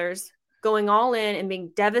 $100 going all in and being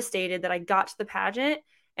devastated that I got to the pageant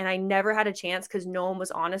and I never had a chance because no one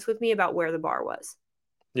was honest with me about where the bar was.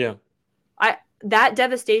 Yeah. I That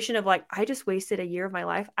devastation of like, I just wasted a year of my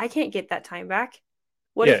life. I can't get that time back.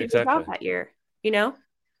 What Yeah, if you missed out exactly. that year? You know?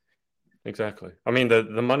 Exactly. I mean, the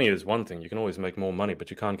money is one thing. You can always make more money,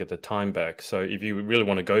 but you can't get the time back. So if you really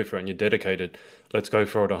want to go for it and you're dedicated, let's go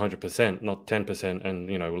for it 100%, not 10%,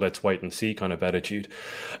 and let's wait and see kind of attitude.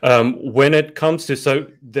 When it comes to, so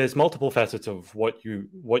there's multiple facets of what you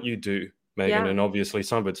do, Megan, Yeah. and obviously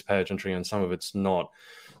some of it's pageantry and some of it's not.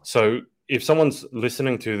 So if someone's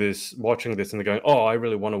listening to this, watching this, and they're going, "Oh, I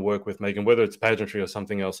really want to work with Megan," whether it's pageantry or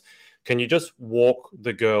something else, can you just walk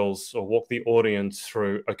the girls or walk the audience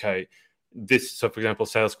through? Okay, this, so for example,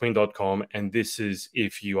 salesqueen.com, and this is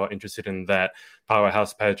if you are interested in that.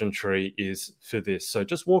 Powerhouse Pageantry is for this. So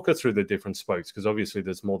just walk us through the different spokes, because obviously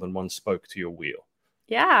there's more than one spoke to your wheel.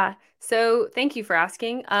 Yeah. So thank you for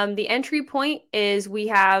asking. The entry point is we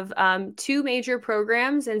have two major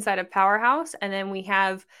programs inside of Powerhouse, and then we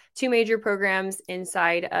have two major programs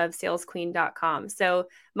inside of salesqueen.com. So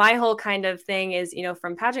my whole kind of thing is,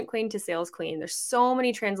 from pageant queen to sales queen, there's so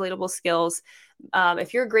many translatable skills.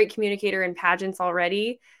 If you're a great communicator in pageants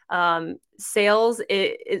already, sales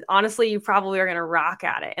is honestly, you probably are going to rock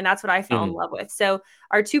at it. And that's what I fell in Mhm. love with. So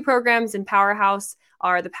our two programs in Powerhouse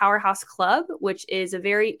are the Powerhouse Club, which is a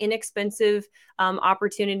very inexpensive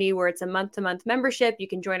opportunity where it's a month-to-month membership. You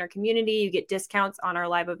can join our community. You get discounts on our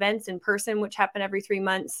live events in person, which happen every 3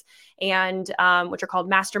 months, and which are called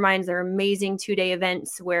masterminds. They're amazing 2-day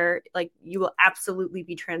events where like you will absolutely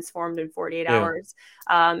be transformed in 48 Yeah. hours.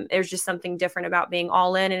 There's just something different about being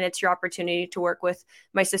all in, and it's your opportunity to work with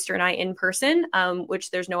my sister and I in person, which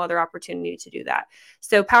there's no other opportunity to do that.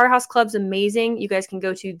 So Powerhouse Club's amazing. You guys can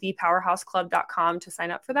go to thepowerhouseclub.com to sign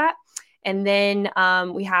up for that. And then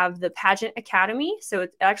we have the Pageant Academy. So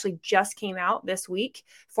it actually just came out this week,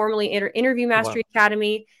 formerly Interview Mastery Wow.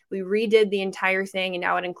 Academy. We redid the entire thing, and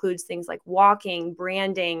now it includes things like walking,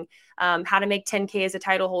 branding, how to make 10K as a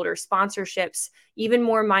title holder, sponsorships, even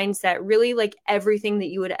more mindset, really like everything that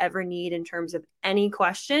you would ever need in terms of any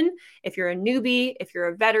question. If you're a newbie, if you're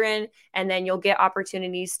a veteran, and then you'll get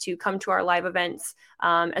opportunities to come to our live events,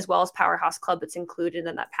 as well as Powerhouse Club that's included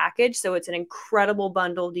in that package. So it's an incredible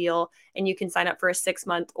bundle deal, and you can sign up for a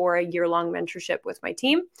 6-month or a year-long mentorship with my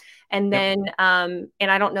team. And Yep. then,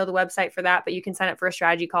 and I don't know the website for that, but you can sign up for a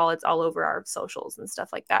strategy call. It's all over our socials and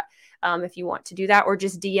stuff like that. If you want to do that, or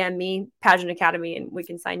just DM me, Pageant Academy, and we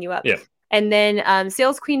can sign you up. Yeah. And then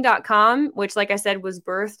salesqueen.com, which, like I said, was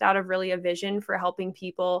birthed out of really a vision for helping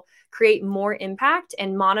people create more impact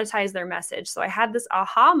and monetize their message. So I had this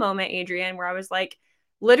aha moment, Adrienne, where I was like,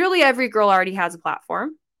 literally every girl already has a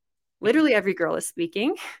platform. Literally every girl is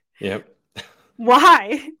speaking. Yep.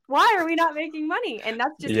 Why are we not making money? And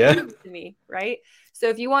that's just Yeah. easy to me, right? So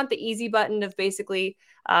if you want the easy button of basically,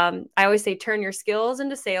 I always say turn your skills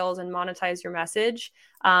into sales and monetize your message.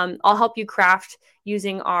 I'll help you craft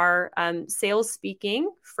using our sales speaking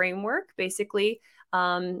framework, basically,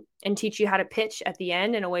 and teach you how to pitch at the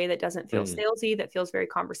end in a way that doesn't feel Mm. salesy, that feels very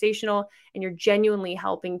conversational, and you're genuinely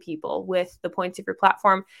helping people with the points of your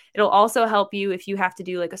platform. It'll also help you if you have to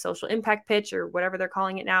do like a social impact pitch or whatever they're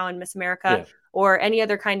calling it now in Miss America, Yeah. or any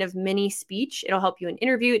other kind of mini speech. It'll help you in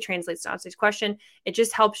interview. It translates to on-stage question. It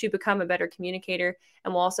just helps you become a better communicator,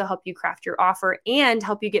 and will also help you craft your offer and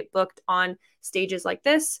help you get booked on stages like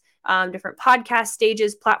this, different podcast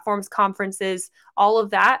stages, platforms, conferences, all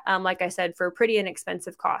of that. Like I said, for a pretty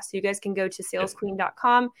inexpensive cost. So you guys can go to Yeah.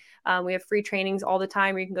 salesqueen.com. We have free trainings all the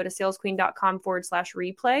time, or you can go to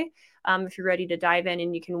salesqueen.com/replay if you're ready to dive in,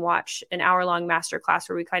 and you can watch an hour-long masterclass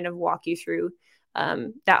where we kind of walk you through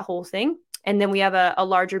that whole thing. And then we have a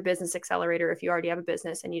larger business accelerator if you already have a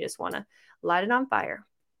business and you just want to light it on fire.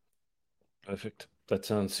 Perfect. That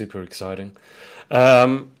sounds super exciting.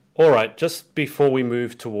 All right, just before we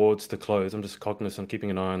move towards the close, I'm just cognizant,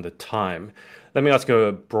 keeping an eye on the time. Let me ask you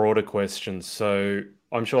a broader question. So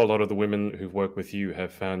I'm sure a lot of the women who've worked with you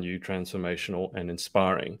have found you transformational and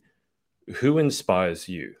inspiring. Who inspires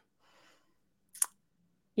you?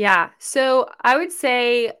 Yeah. So I would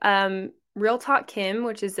say Real Talk Kim,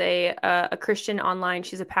 which is a Christian online.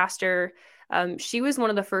 She's a pastor. She was one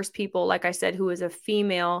of the first people, like I said, who was a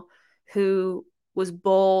female who was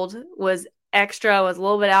bold, was extra, was a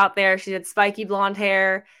little bit out there. She had spiky blonde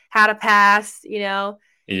hair, had a past, and I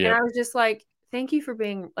Yep. was just like, thank you for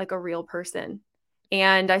being like a real person.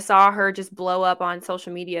 And I saw her just blow up on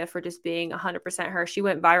social media for just being 100% her. She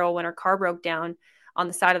went viral when her car broke down on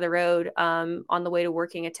the side of the road, on the way to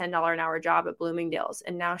working a $10 an hour job at Bloomingdale's.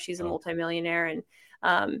 And now she's a Oh, multimillionaire and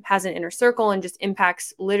has an inner circle and just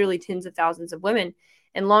impacts literally tens of thousands of women.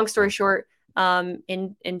 And long story wow. short, in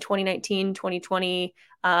 2019, 2020,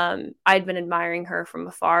 I'd been admiring her from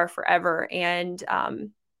afar forever. And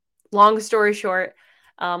long story short,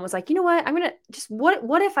 was like, you know what? I'm gonna just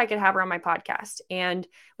what if I could have her on my podcast? And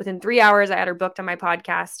within 3 hours, I had her booked on my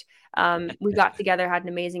podcast. We got together, had an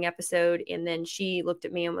amazing episode, and then she looked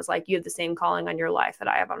at me and was like, "You have the same calling on your life that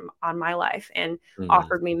I have on my life," and Mm.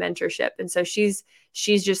 offered me mentorship. And so she's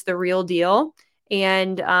just the real deal.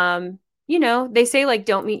 And they say like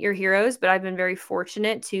don't meet your heroes, but I've been very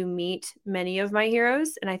fortunate to meet many of my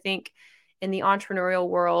heroes, and I think in the entrepreneurial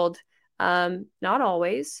world, not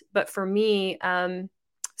always, but for me,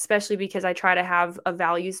 especially because I try to have a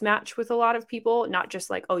values match with a lot of people, not just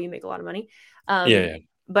like, oh, you make a lot of money. Yeah, Um, yeah.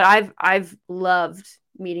 but I've loved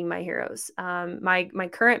meeting my heroes. My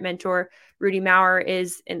current mentor, Rudy Maurer,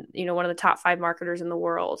 is one of the top 5 marketers in the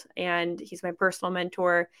world, and he's my personal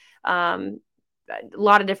mentor. A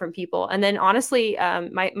lot of different people, and then honestly,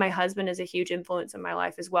 my husband is a huge influence in my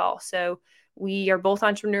life as well. So we are both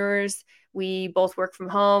entrepreneurs. We both work from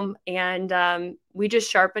home, and we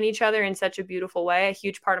just sharpen each other in such a beautiful way. A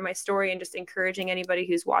huge part of my story, and just encouraging anybody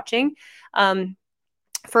who's watching.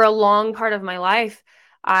 For a long part of my life,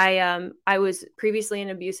 I was previously in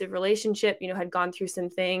an abusive relationship. Had gone through some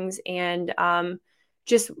things, and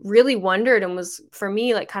just really wondered and was for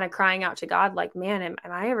me like kind of crying out to God, like, man, am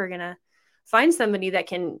I ever gonna find somebody that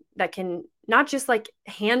can not just like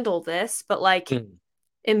handle this, but like Mm.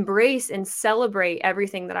 embrace and celebrate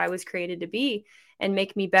everything that I was created to be and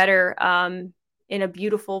make me better in a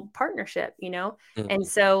beautiful partnership, you know? And Mm.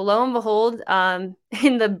 so lo and behold,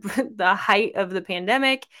 in the height of the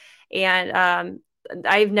pandemic, and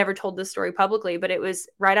I've never told this story publicly, but it was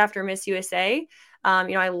right after Miss USA.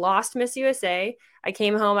 I lost Miss USA. I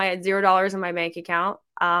came home, I had $0 in my bank account,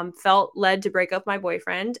 felt led to break up my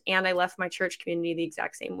boyfriend, and I left my church community the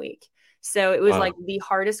exact same week. So it was like Wow. the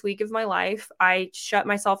hardest week of my life. I shut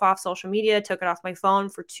myself off social media, took it off my phone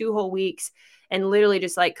for 2 whole weeks, and literally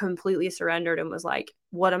just like completely surrendered and was like,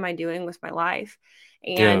 what am I doing with my life?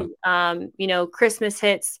 Yeah. And, Christmas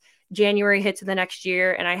hits, January hits the next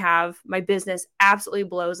year, and I have my business absolutely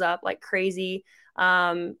blows up like crazy.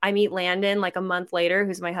 I meet Landon like a month later,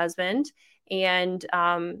 who's my husband. And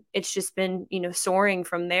it's just been, soaring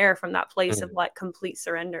from there, from that place of Mm. like complete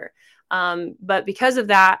surrender. But because of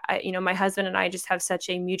that, my husband and I just have such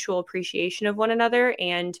a mutual appreciation of one another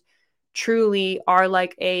and truly are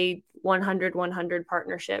like a 100-100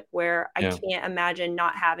 partnership where I Yeah. can't imagine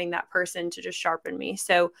not having that person to just sharpen me.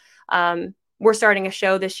 So, we're starting a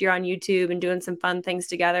show this year on YouTube and doing some fun things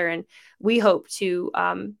together. And we hope to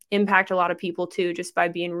impact a lot of people too, just by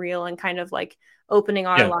being real and kind of like opening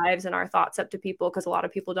our Yeah. lives and our thoughts up to people, because a lot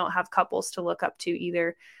of people don't have couples to look up to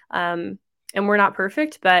either. And we're not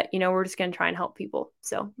perfect, but we're just going to try and help people.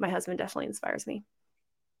 So my husband definitely inspires me.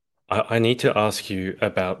 I need to ask you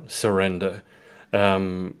about surrender.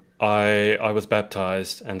 I was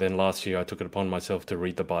baptized, and then last year I took it upon myself to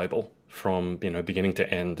read the Bible from beginning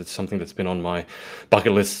to end. It's something that's been on my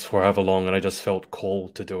bucket list for however long, and I just felt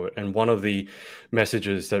called to do it. And one of the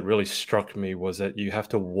messages that really struck me was that you have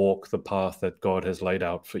to walk the path that God has laid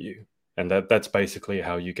out for you, and that's basically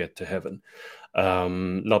how you get to heaven.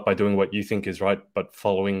 Not by doing what you think is right, but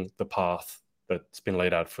following the path that's been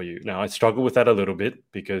laid out for you. Now, I struggle with that a little bit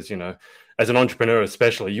because, as an entrepreneur,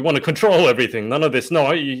 especially, you want to control everything. None of this,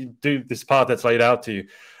 no, you do this path that's laid out to you.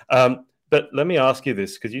 But let me ask you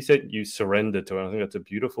this, because you said you surrender to it. I think that's a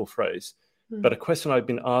beautiful phrase. Hmm. But a question I've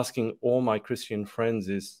been asking all my Christian friends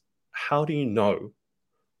is, how do you know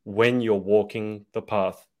when you're walking the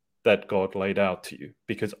path that God laid out to you?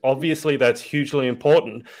 Because obviously that's hugely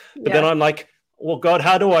important. But then Yeah. I'm like, well, God,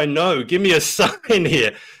 how do I know? Give me a sign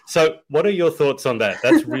here. So, what are your thoughts on that?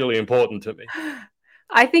 That's really important to me.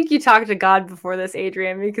 I think you talked to God before this,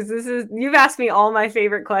 Adrian, because you've asked me all my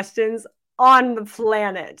favorite questions on the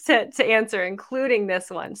planet to answer, including this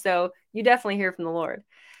one. So you definitely hear from the Lord.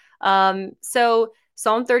 So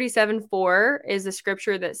Psalm 37:4 is a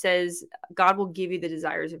scripture that says God will give you the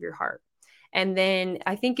desires of your heart. And then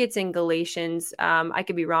I think it's in Galatians. I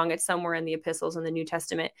could be wrong. It's somewhere in the epistles in the New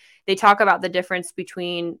Testament. They talk about the difference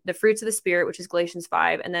between the fruits of the spirit, which is Galatians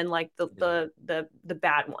 5, and then like the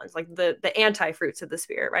bad ones, like the anti fruits of the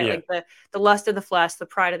spirit, right? Yeah. Like the lust of the flesh, the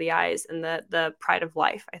pride of the eyes, and the pride of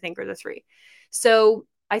life, I think are the three. So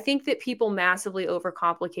I think that people massively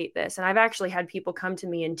overcomplicate this. And I've actually had people come to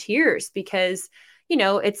me in tears because,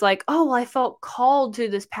 it's like, oh, well, I felt called to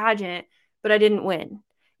this pageant, but I didn't win,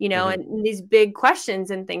 Hmm. and these big questions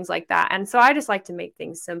and things like that. And so I just like to make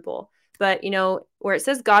things simple. But, where it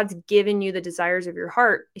says God's given you the desires of your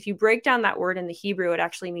heart, if you break down that word in the Hebrew, it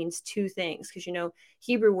actually means two things. Because,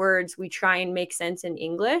 Hebrew words, we try and make sense in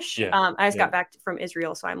English. Yeah. I just Yeah. got back from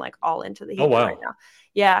Israel, so I'm like all into the Oh, Hebrew right wow. now.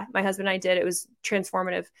 Yeah, my husband and I did. It was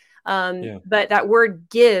transformative. Yeah. But that word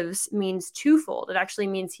gives means twofold. It actually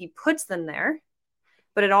means he puts them there,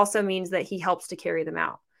 but it also means that he helps to carry them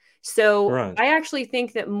out. So Right. I actually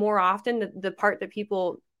think that more often the part that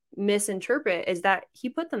people misinterpret is that he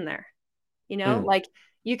put them there. Mm. Like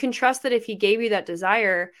you can trust that if he gave you that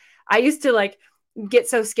desire. I used to like get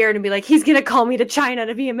so scared and be like, he's going to call me to China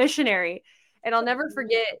to be a missionary. And I'll never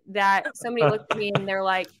forget that somebody looked at me and they're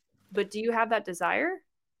like, but do you have that desire?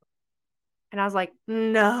 And I was like,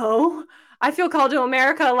 no, I feel called to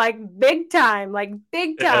America like big Yeah.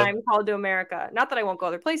 time called to America. Not that I won't go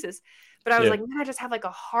other places, but I was Yeah. like, man, I just have like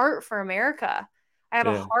a heart for America. I have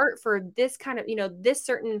a Yeah. heart for this kind of, this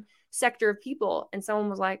certain sector of people. And someone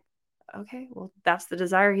was like, okay, well, that's the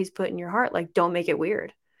desire he's put in your heart. Like, don't make it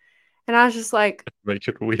weird. And I was just like, Make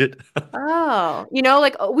it weird. oh,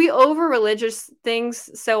 like we over religious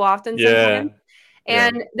things so often Yeah. sometimes. Yeah.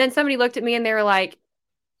 And then somebody looked at me and they were like,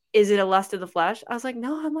 is it a lust of the flesh? I was like,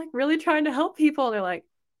 no, I'm like really trying to help people. And they're like,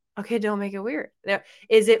 okay, don't make it weird.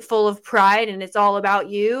 Is it full of pride and it's all about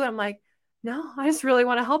you? And I'm like, no, I just really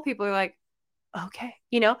want to help people. They're like, okay,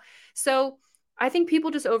 So I think people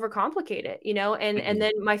just overcomplicate it, and Mhm.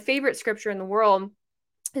 then my favorite scripture in the world.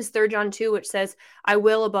 is 3 John 2, which says, I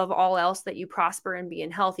will above all else that you prosper and be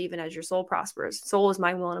in health, even as your soul prospers. Soul is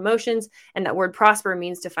mind, will, and emotions. And that word prosper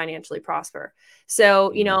means to financially prosper.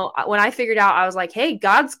 So, Mm. when I figured out, I was like, hey,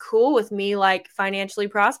 God's cool with me like financially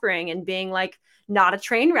prospering and being like not a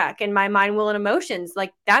train wreck in my mind, will, and emotions.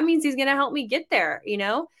 Like that means he's going to help me get there.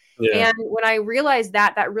 Yeah. And when I realized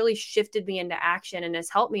that, that really shifted me into action and has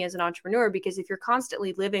helped me as an entrepreneur, because if you're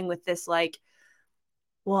constantly living with this, like,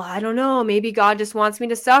 well, I don't know, maybe God just wants me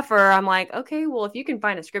to suffer. I'm like, okay, well, if you can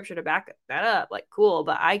find a scripture to back that up, like, cool,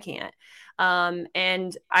 but I can't.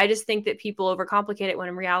 And I just think that people overcomplicate it when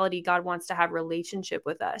in reality, God wants to have relationship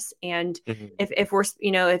with us. And Mhm. if we're,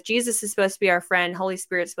 if Jesus is supposed to be our friend, Holy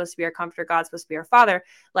Spirit's supposed to be our comforter, God's supposed to be our father,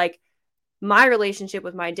 like my relationship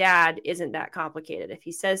with my dad isn't that complicated. If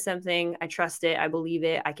he says something, I trust it, I believe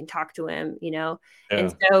it, I can talk to him. And Yeah.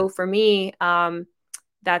 so for me,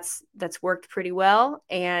 that's worked pretty well,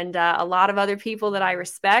 and a lot of other people that I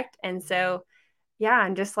respect. And so yeah,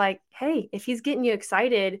 I'm just like, hey, if he's getting you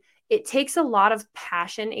excited, it takes a lot of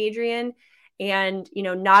passion, Adrian. And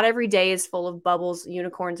not every day is full of bubbles,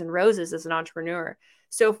 unicorns, and roses as an entrepreneur.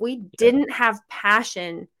 So if we Yeah. didn't have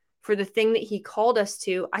passion for the thing that he called us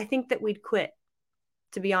to, I think that we'd quit,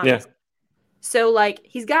 to be Yeah. honest. So like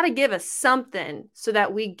he's got to give us something so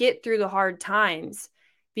that we get through the hard times,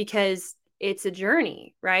 because it's a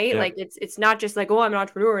journey, right? Yeah. Like it's not just like, oh, I'm an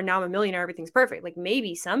entrepreneur and now I'm a millionaire, everything's perfect. Like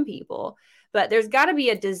maybe some people, but there's got to be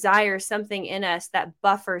a desire, something in us that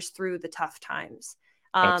buffers through the tough times.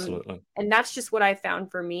 Absolutely. And that's just what I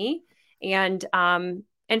found for me, and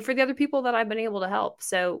for the other people that I've been able to help.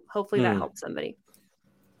 So hopefully that Mm. helps somebody.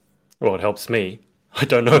 Well, it helps me. I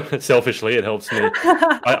don't know. Selfishly, it helps me.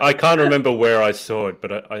 I can't remember where I saw it,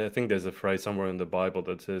 but I think there's a phrase somewhere in the Bible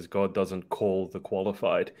that says God doesn't call the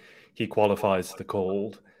qualified, he qualifies the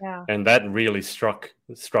called. Yeah. And that really struck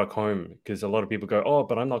home, because a lot of people go, "Oh,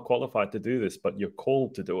 but I'm not qualified to do this," but you're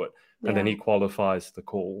called to do it. And then Yeah. he qualifies the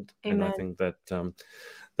called. And I Amen. think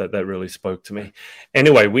that really spoke to me.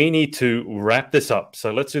 Anyway, we need to wrap this up.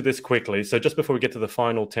 So let's do this quickly. So just before we get to the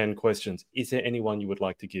final 10 questions, is there anyone you would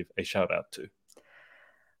like to give a shout out to?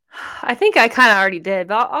 I think I kind of already did,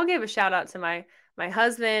 but I'll give a shout out to my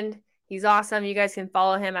husband. He's awesome. You guys can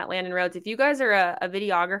follow him at Landon Rhodes. If you guys are a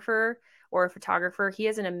videographer or a photographer, he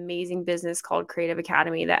has an amazing business called Creative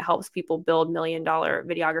Academy that helps people build $1 million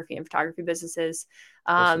videography and photography businesses.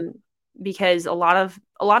 Awesome. Um, because a lot of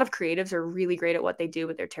creatives are really great at what they do,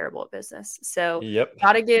 but they're terrible at business. So Yep.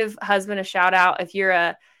 gotta give husband a shout out. If you're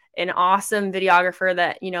an awesome videographer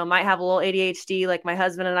that might have a little ADHD like my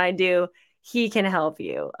husband and I do, he can help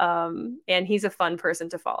you. And he's a fun person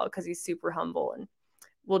to follow because he's super humble, and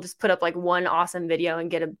we'll just put up like one awesome video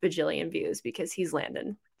and get a bajillion views because he's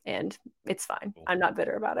Landon, and it's fine. I'm not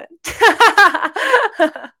bitter about it.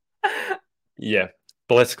 Yeah.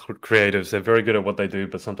 Bless creatives. They're very good at what they do,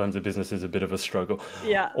 but sometimes the business is a bit of a struggle.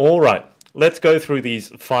 Yeah. All right. Let's go through these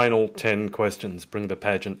final 10 questions. Bring the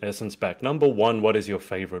pageant essence back. Number one, what is your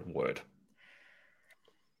favorite word?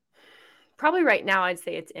 Probably right now, I'd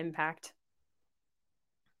say it's impact.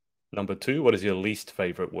 Number two, what is your least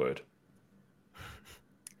favorite word?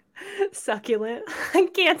 Succulent. I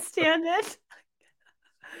can't stand it.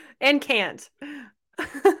 And can't.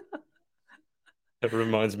 It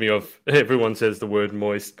reminds me of everyone says the word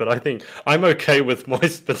moist, but I think I'm okay with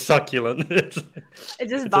moist, but succulent. It just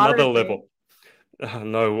It's another bothers me. level.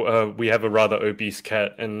 No, we have a rather obese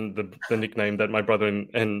cat, and the nickname that my brother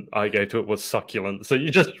and I gave to it was succulent. So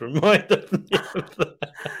you just reminded me of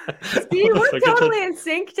that. See, I was we're like, totally in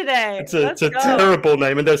sync today. it's Let's a go. terrible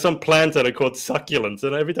name, and there's some plants that are called succulents,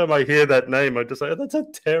 and every time I hear that name, I just say, oh, that's a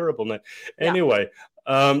terrible name. Yeah. Anyway,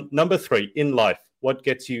 number three, in life, what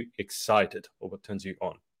gets you excited or what turns you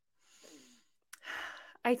on?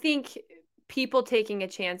 I think people taking a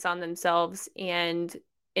chance on themselves and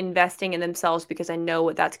investing in themselves, because I know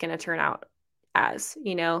what that's going to turn out as,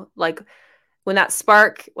 like when I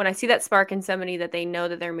see that spark in somebody that they know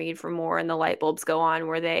that they're made for more, and the light bulbs go on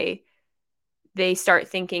where they start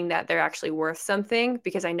thinking that they're actually worth something,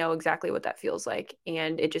 because I know exactly what that feels like,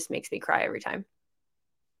 and it just makes me cry every time.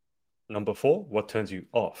 Number four, what turns you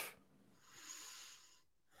off?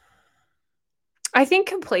 I think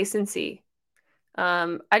complacency.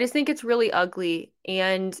 I just think it's really ugly,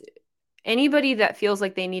 and anybody that feels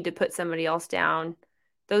like they need to put somebody else down,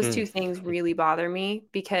 those Mm, two things really bother me,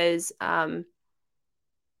 because hmm,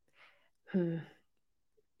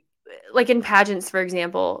 like in pageants, for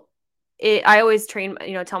example, I always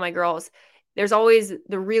tell my girls, There's always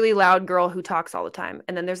the really loud girl who talks all the time.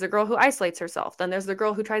 And then there's the girl who isolates herself. Then there's the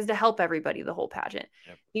girl who tries to help everybody the whole pageant.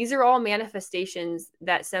 Yep. These are all manifestations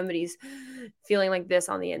that somebody's feeling like this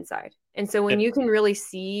on the inside. And so when Yep. you can really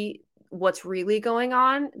see what's really going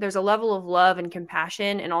on, there's a level of love and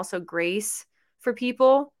compassion and also grace for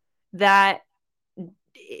people that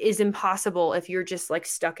is impossible if you're just like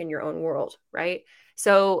stuck in your own world, right?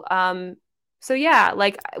 So yeah,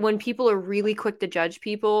 like when people are really quick to judge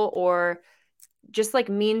people or just like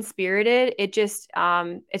mean spirited,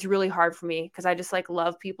 it's really hard for me because I just like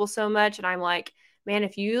love people so much. And I'm like, man,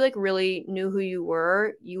 if you like really knew who you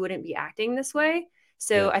were, you wouldn't be acting this way.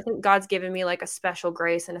 So Yeah. I think God's given me like a special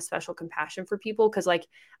grace and a special compassion for people because like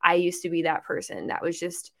I used to be that person that was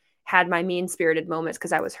just had my mean spirited moments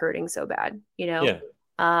because I was hurting so bad, you know? Yeah.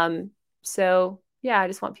 So yeah, I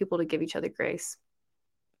just want people to give each other grace.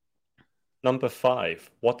 Number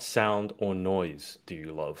 5, what sound or noise do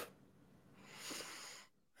you love?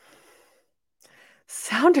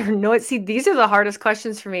 Sound or noise? See, these are the hardest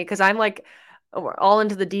questions for me because I'm like, we're all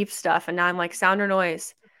into the deep stuff, and now I'm like, sound or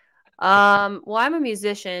noise? Well, I'm a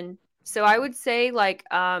musician, so I would say like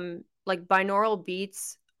binaural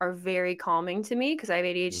beats are very calming to me because I have Mhm.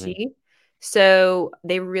 ADHD, so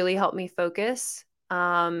they really help me focus.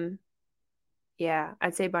 Um, yeah,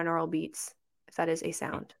 I'd say binaural beats if that is a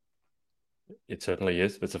sound. It certainly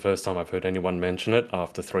is. It's the first time I've heard anyone mention it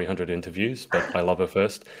after 300 interviews, but I love it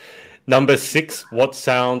first. Number 6, what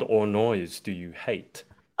sound or noise do you hate?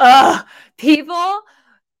 Ugh, people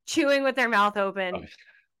chewing with their mouth Oh, open.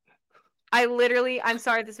 I'm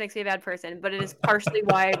sorry if this makes me a bad person, but it is partially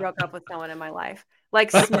why I broke up with someone in my life.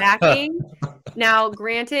 Like smacking. Now,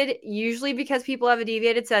 granted, usually because people have a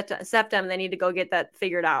deviated septum, they need to go get that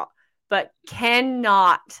figured out. But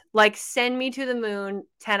cannot, like, send me to the moon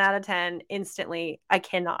 10 out of 10 instantly. I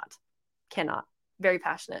cannot. Cannot. Very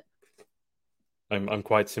passionate. I'm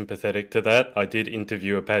quite sympathetic to that. I did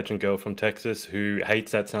interview a pageant girl from Texas who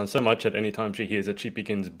hates that sound so much that anytime she hears it, she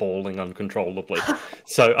begins bawling uncontrollably.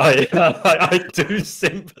 So I do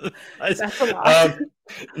sympathize. That's a lot. Um,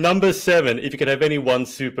 Number 7, if you could have any one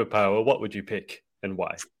superpower, what would you pick and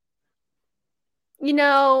why? You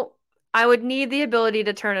know, I would need the ability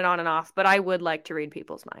to turn it on and off, but I would like to read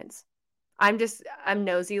people's minds. I'm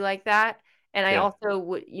nosy like that. And I Yeah, also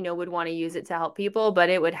would want to use it to help people, but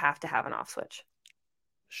it would have to have an off switch.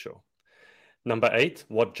 sure. Number 8,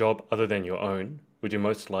 what job other than your own would you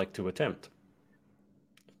most like to attempt?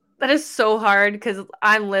 That is so hard because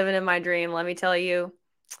I'm living in my dream, let me tell you.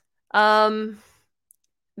 Um,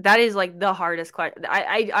 that is like the hardest question.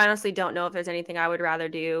 I honestly don't know if there's anything I would rather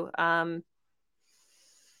do.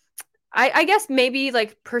 I guess maybe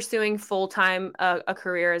like pursuing full time a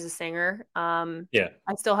career as a singer. Yeah.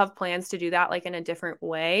 I still have plans to do that like in a different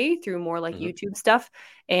way through more like Hmm. YouTube stuff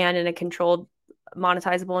and in a controlled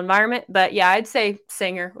monetizable environment. But yeah, I'd say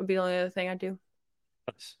singer would be the only other thing I'd do.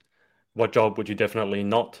 Nice. What job would you definitely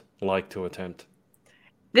not like to attempt?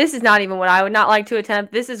 This is not even what I would not like to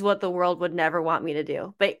attempt. This is what the world would never want me to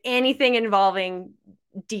do. But anything involving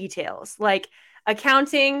details, like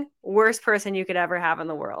accounting, worst person you could ever have in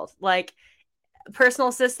the world. Like personal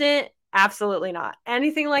assistant, absolutely not.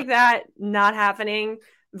 Anything like that, not happening.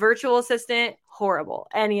 Virtual assistant, horrible.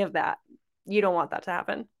 Any of that. You don't want that to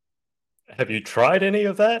happen. Have you tried any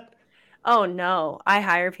of that? Oh no, I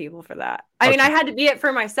hire people for that. I mean, I Okay. had to be it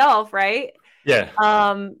for myself, right? Yeah.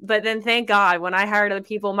 But then thank God when I hired other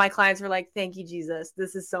people, my clients were like, thank you, Jesus.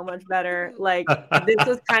 This is so much better. Like, this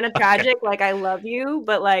was kind of Okay. tragic. Like, I love you,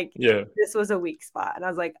 but like, Yeah. this was a weak spot. And I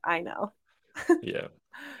was like, I know. Yeah.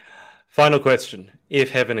 Final question.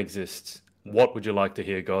 If heaven exists, what would you like to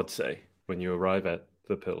hear God say when you arrive at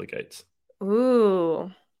the pearly gates?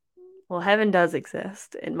 Ooh, well, heaven does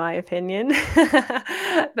exist, in my opinion.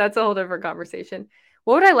 That's a whole different conversation.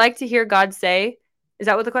 What would I like to hear God say? Is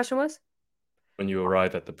that what the question was? When you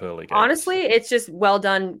arrive at the pearly gates? Honestly, it's just well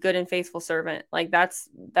done, good and faithful servant. Like that's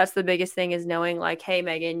the biggest thing is knowing like, hey,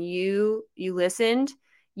 Megan, you listened,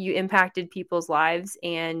 you impacted people's lives,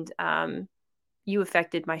 and you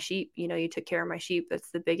affected my sheep. You know, you took care of my sheep. That's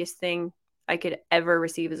the biggest thing I could ever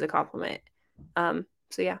receive as a compliment. So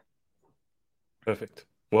yeah. Perfect.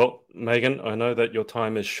 Well, Megan, I know that your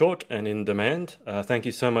time is short and in demand. Thank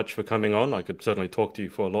you so much for coming on. I could certainly talk to you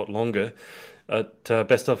for a lot longer.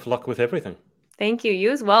 Best of luck with everything. Thank you.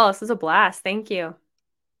 You as well. This was a blast. Thank you.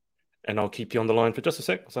 And I'll keep you on the line for just a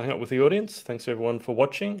sec as I hang out with the audience. Thanks everyone for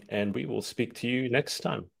watching, and we will speak to you next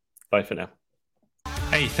time. Bye for now.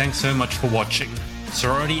 Hey, thanks so much for watching.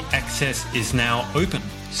 Sorority Access is now open.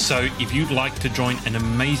 So if you'd like to join an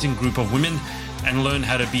amazing group of women and learn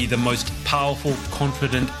how to be the most powerful,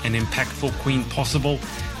 confident, and impactful queen possible,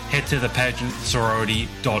 head to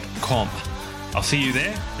thepageantsorority.com. I'll see you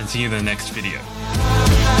there and see you in the next video.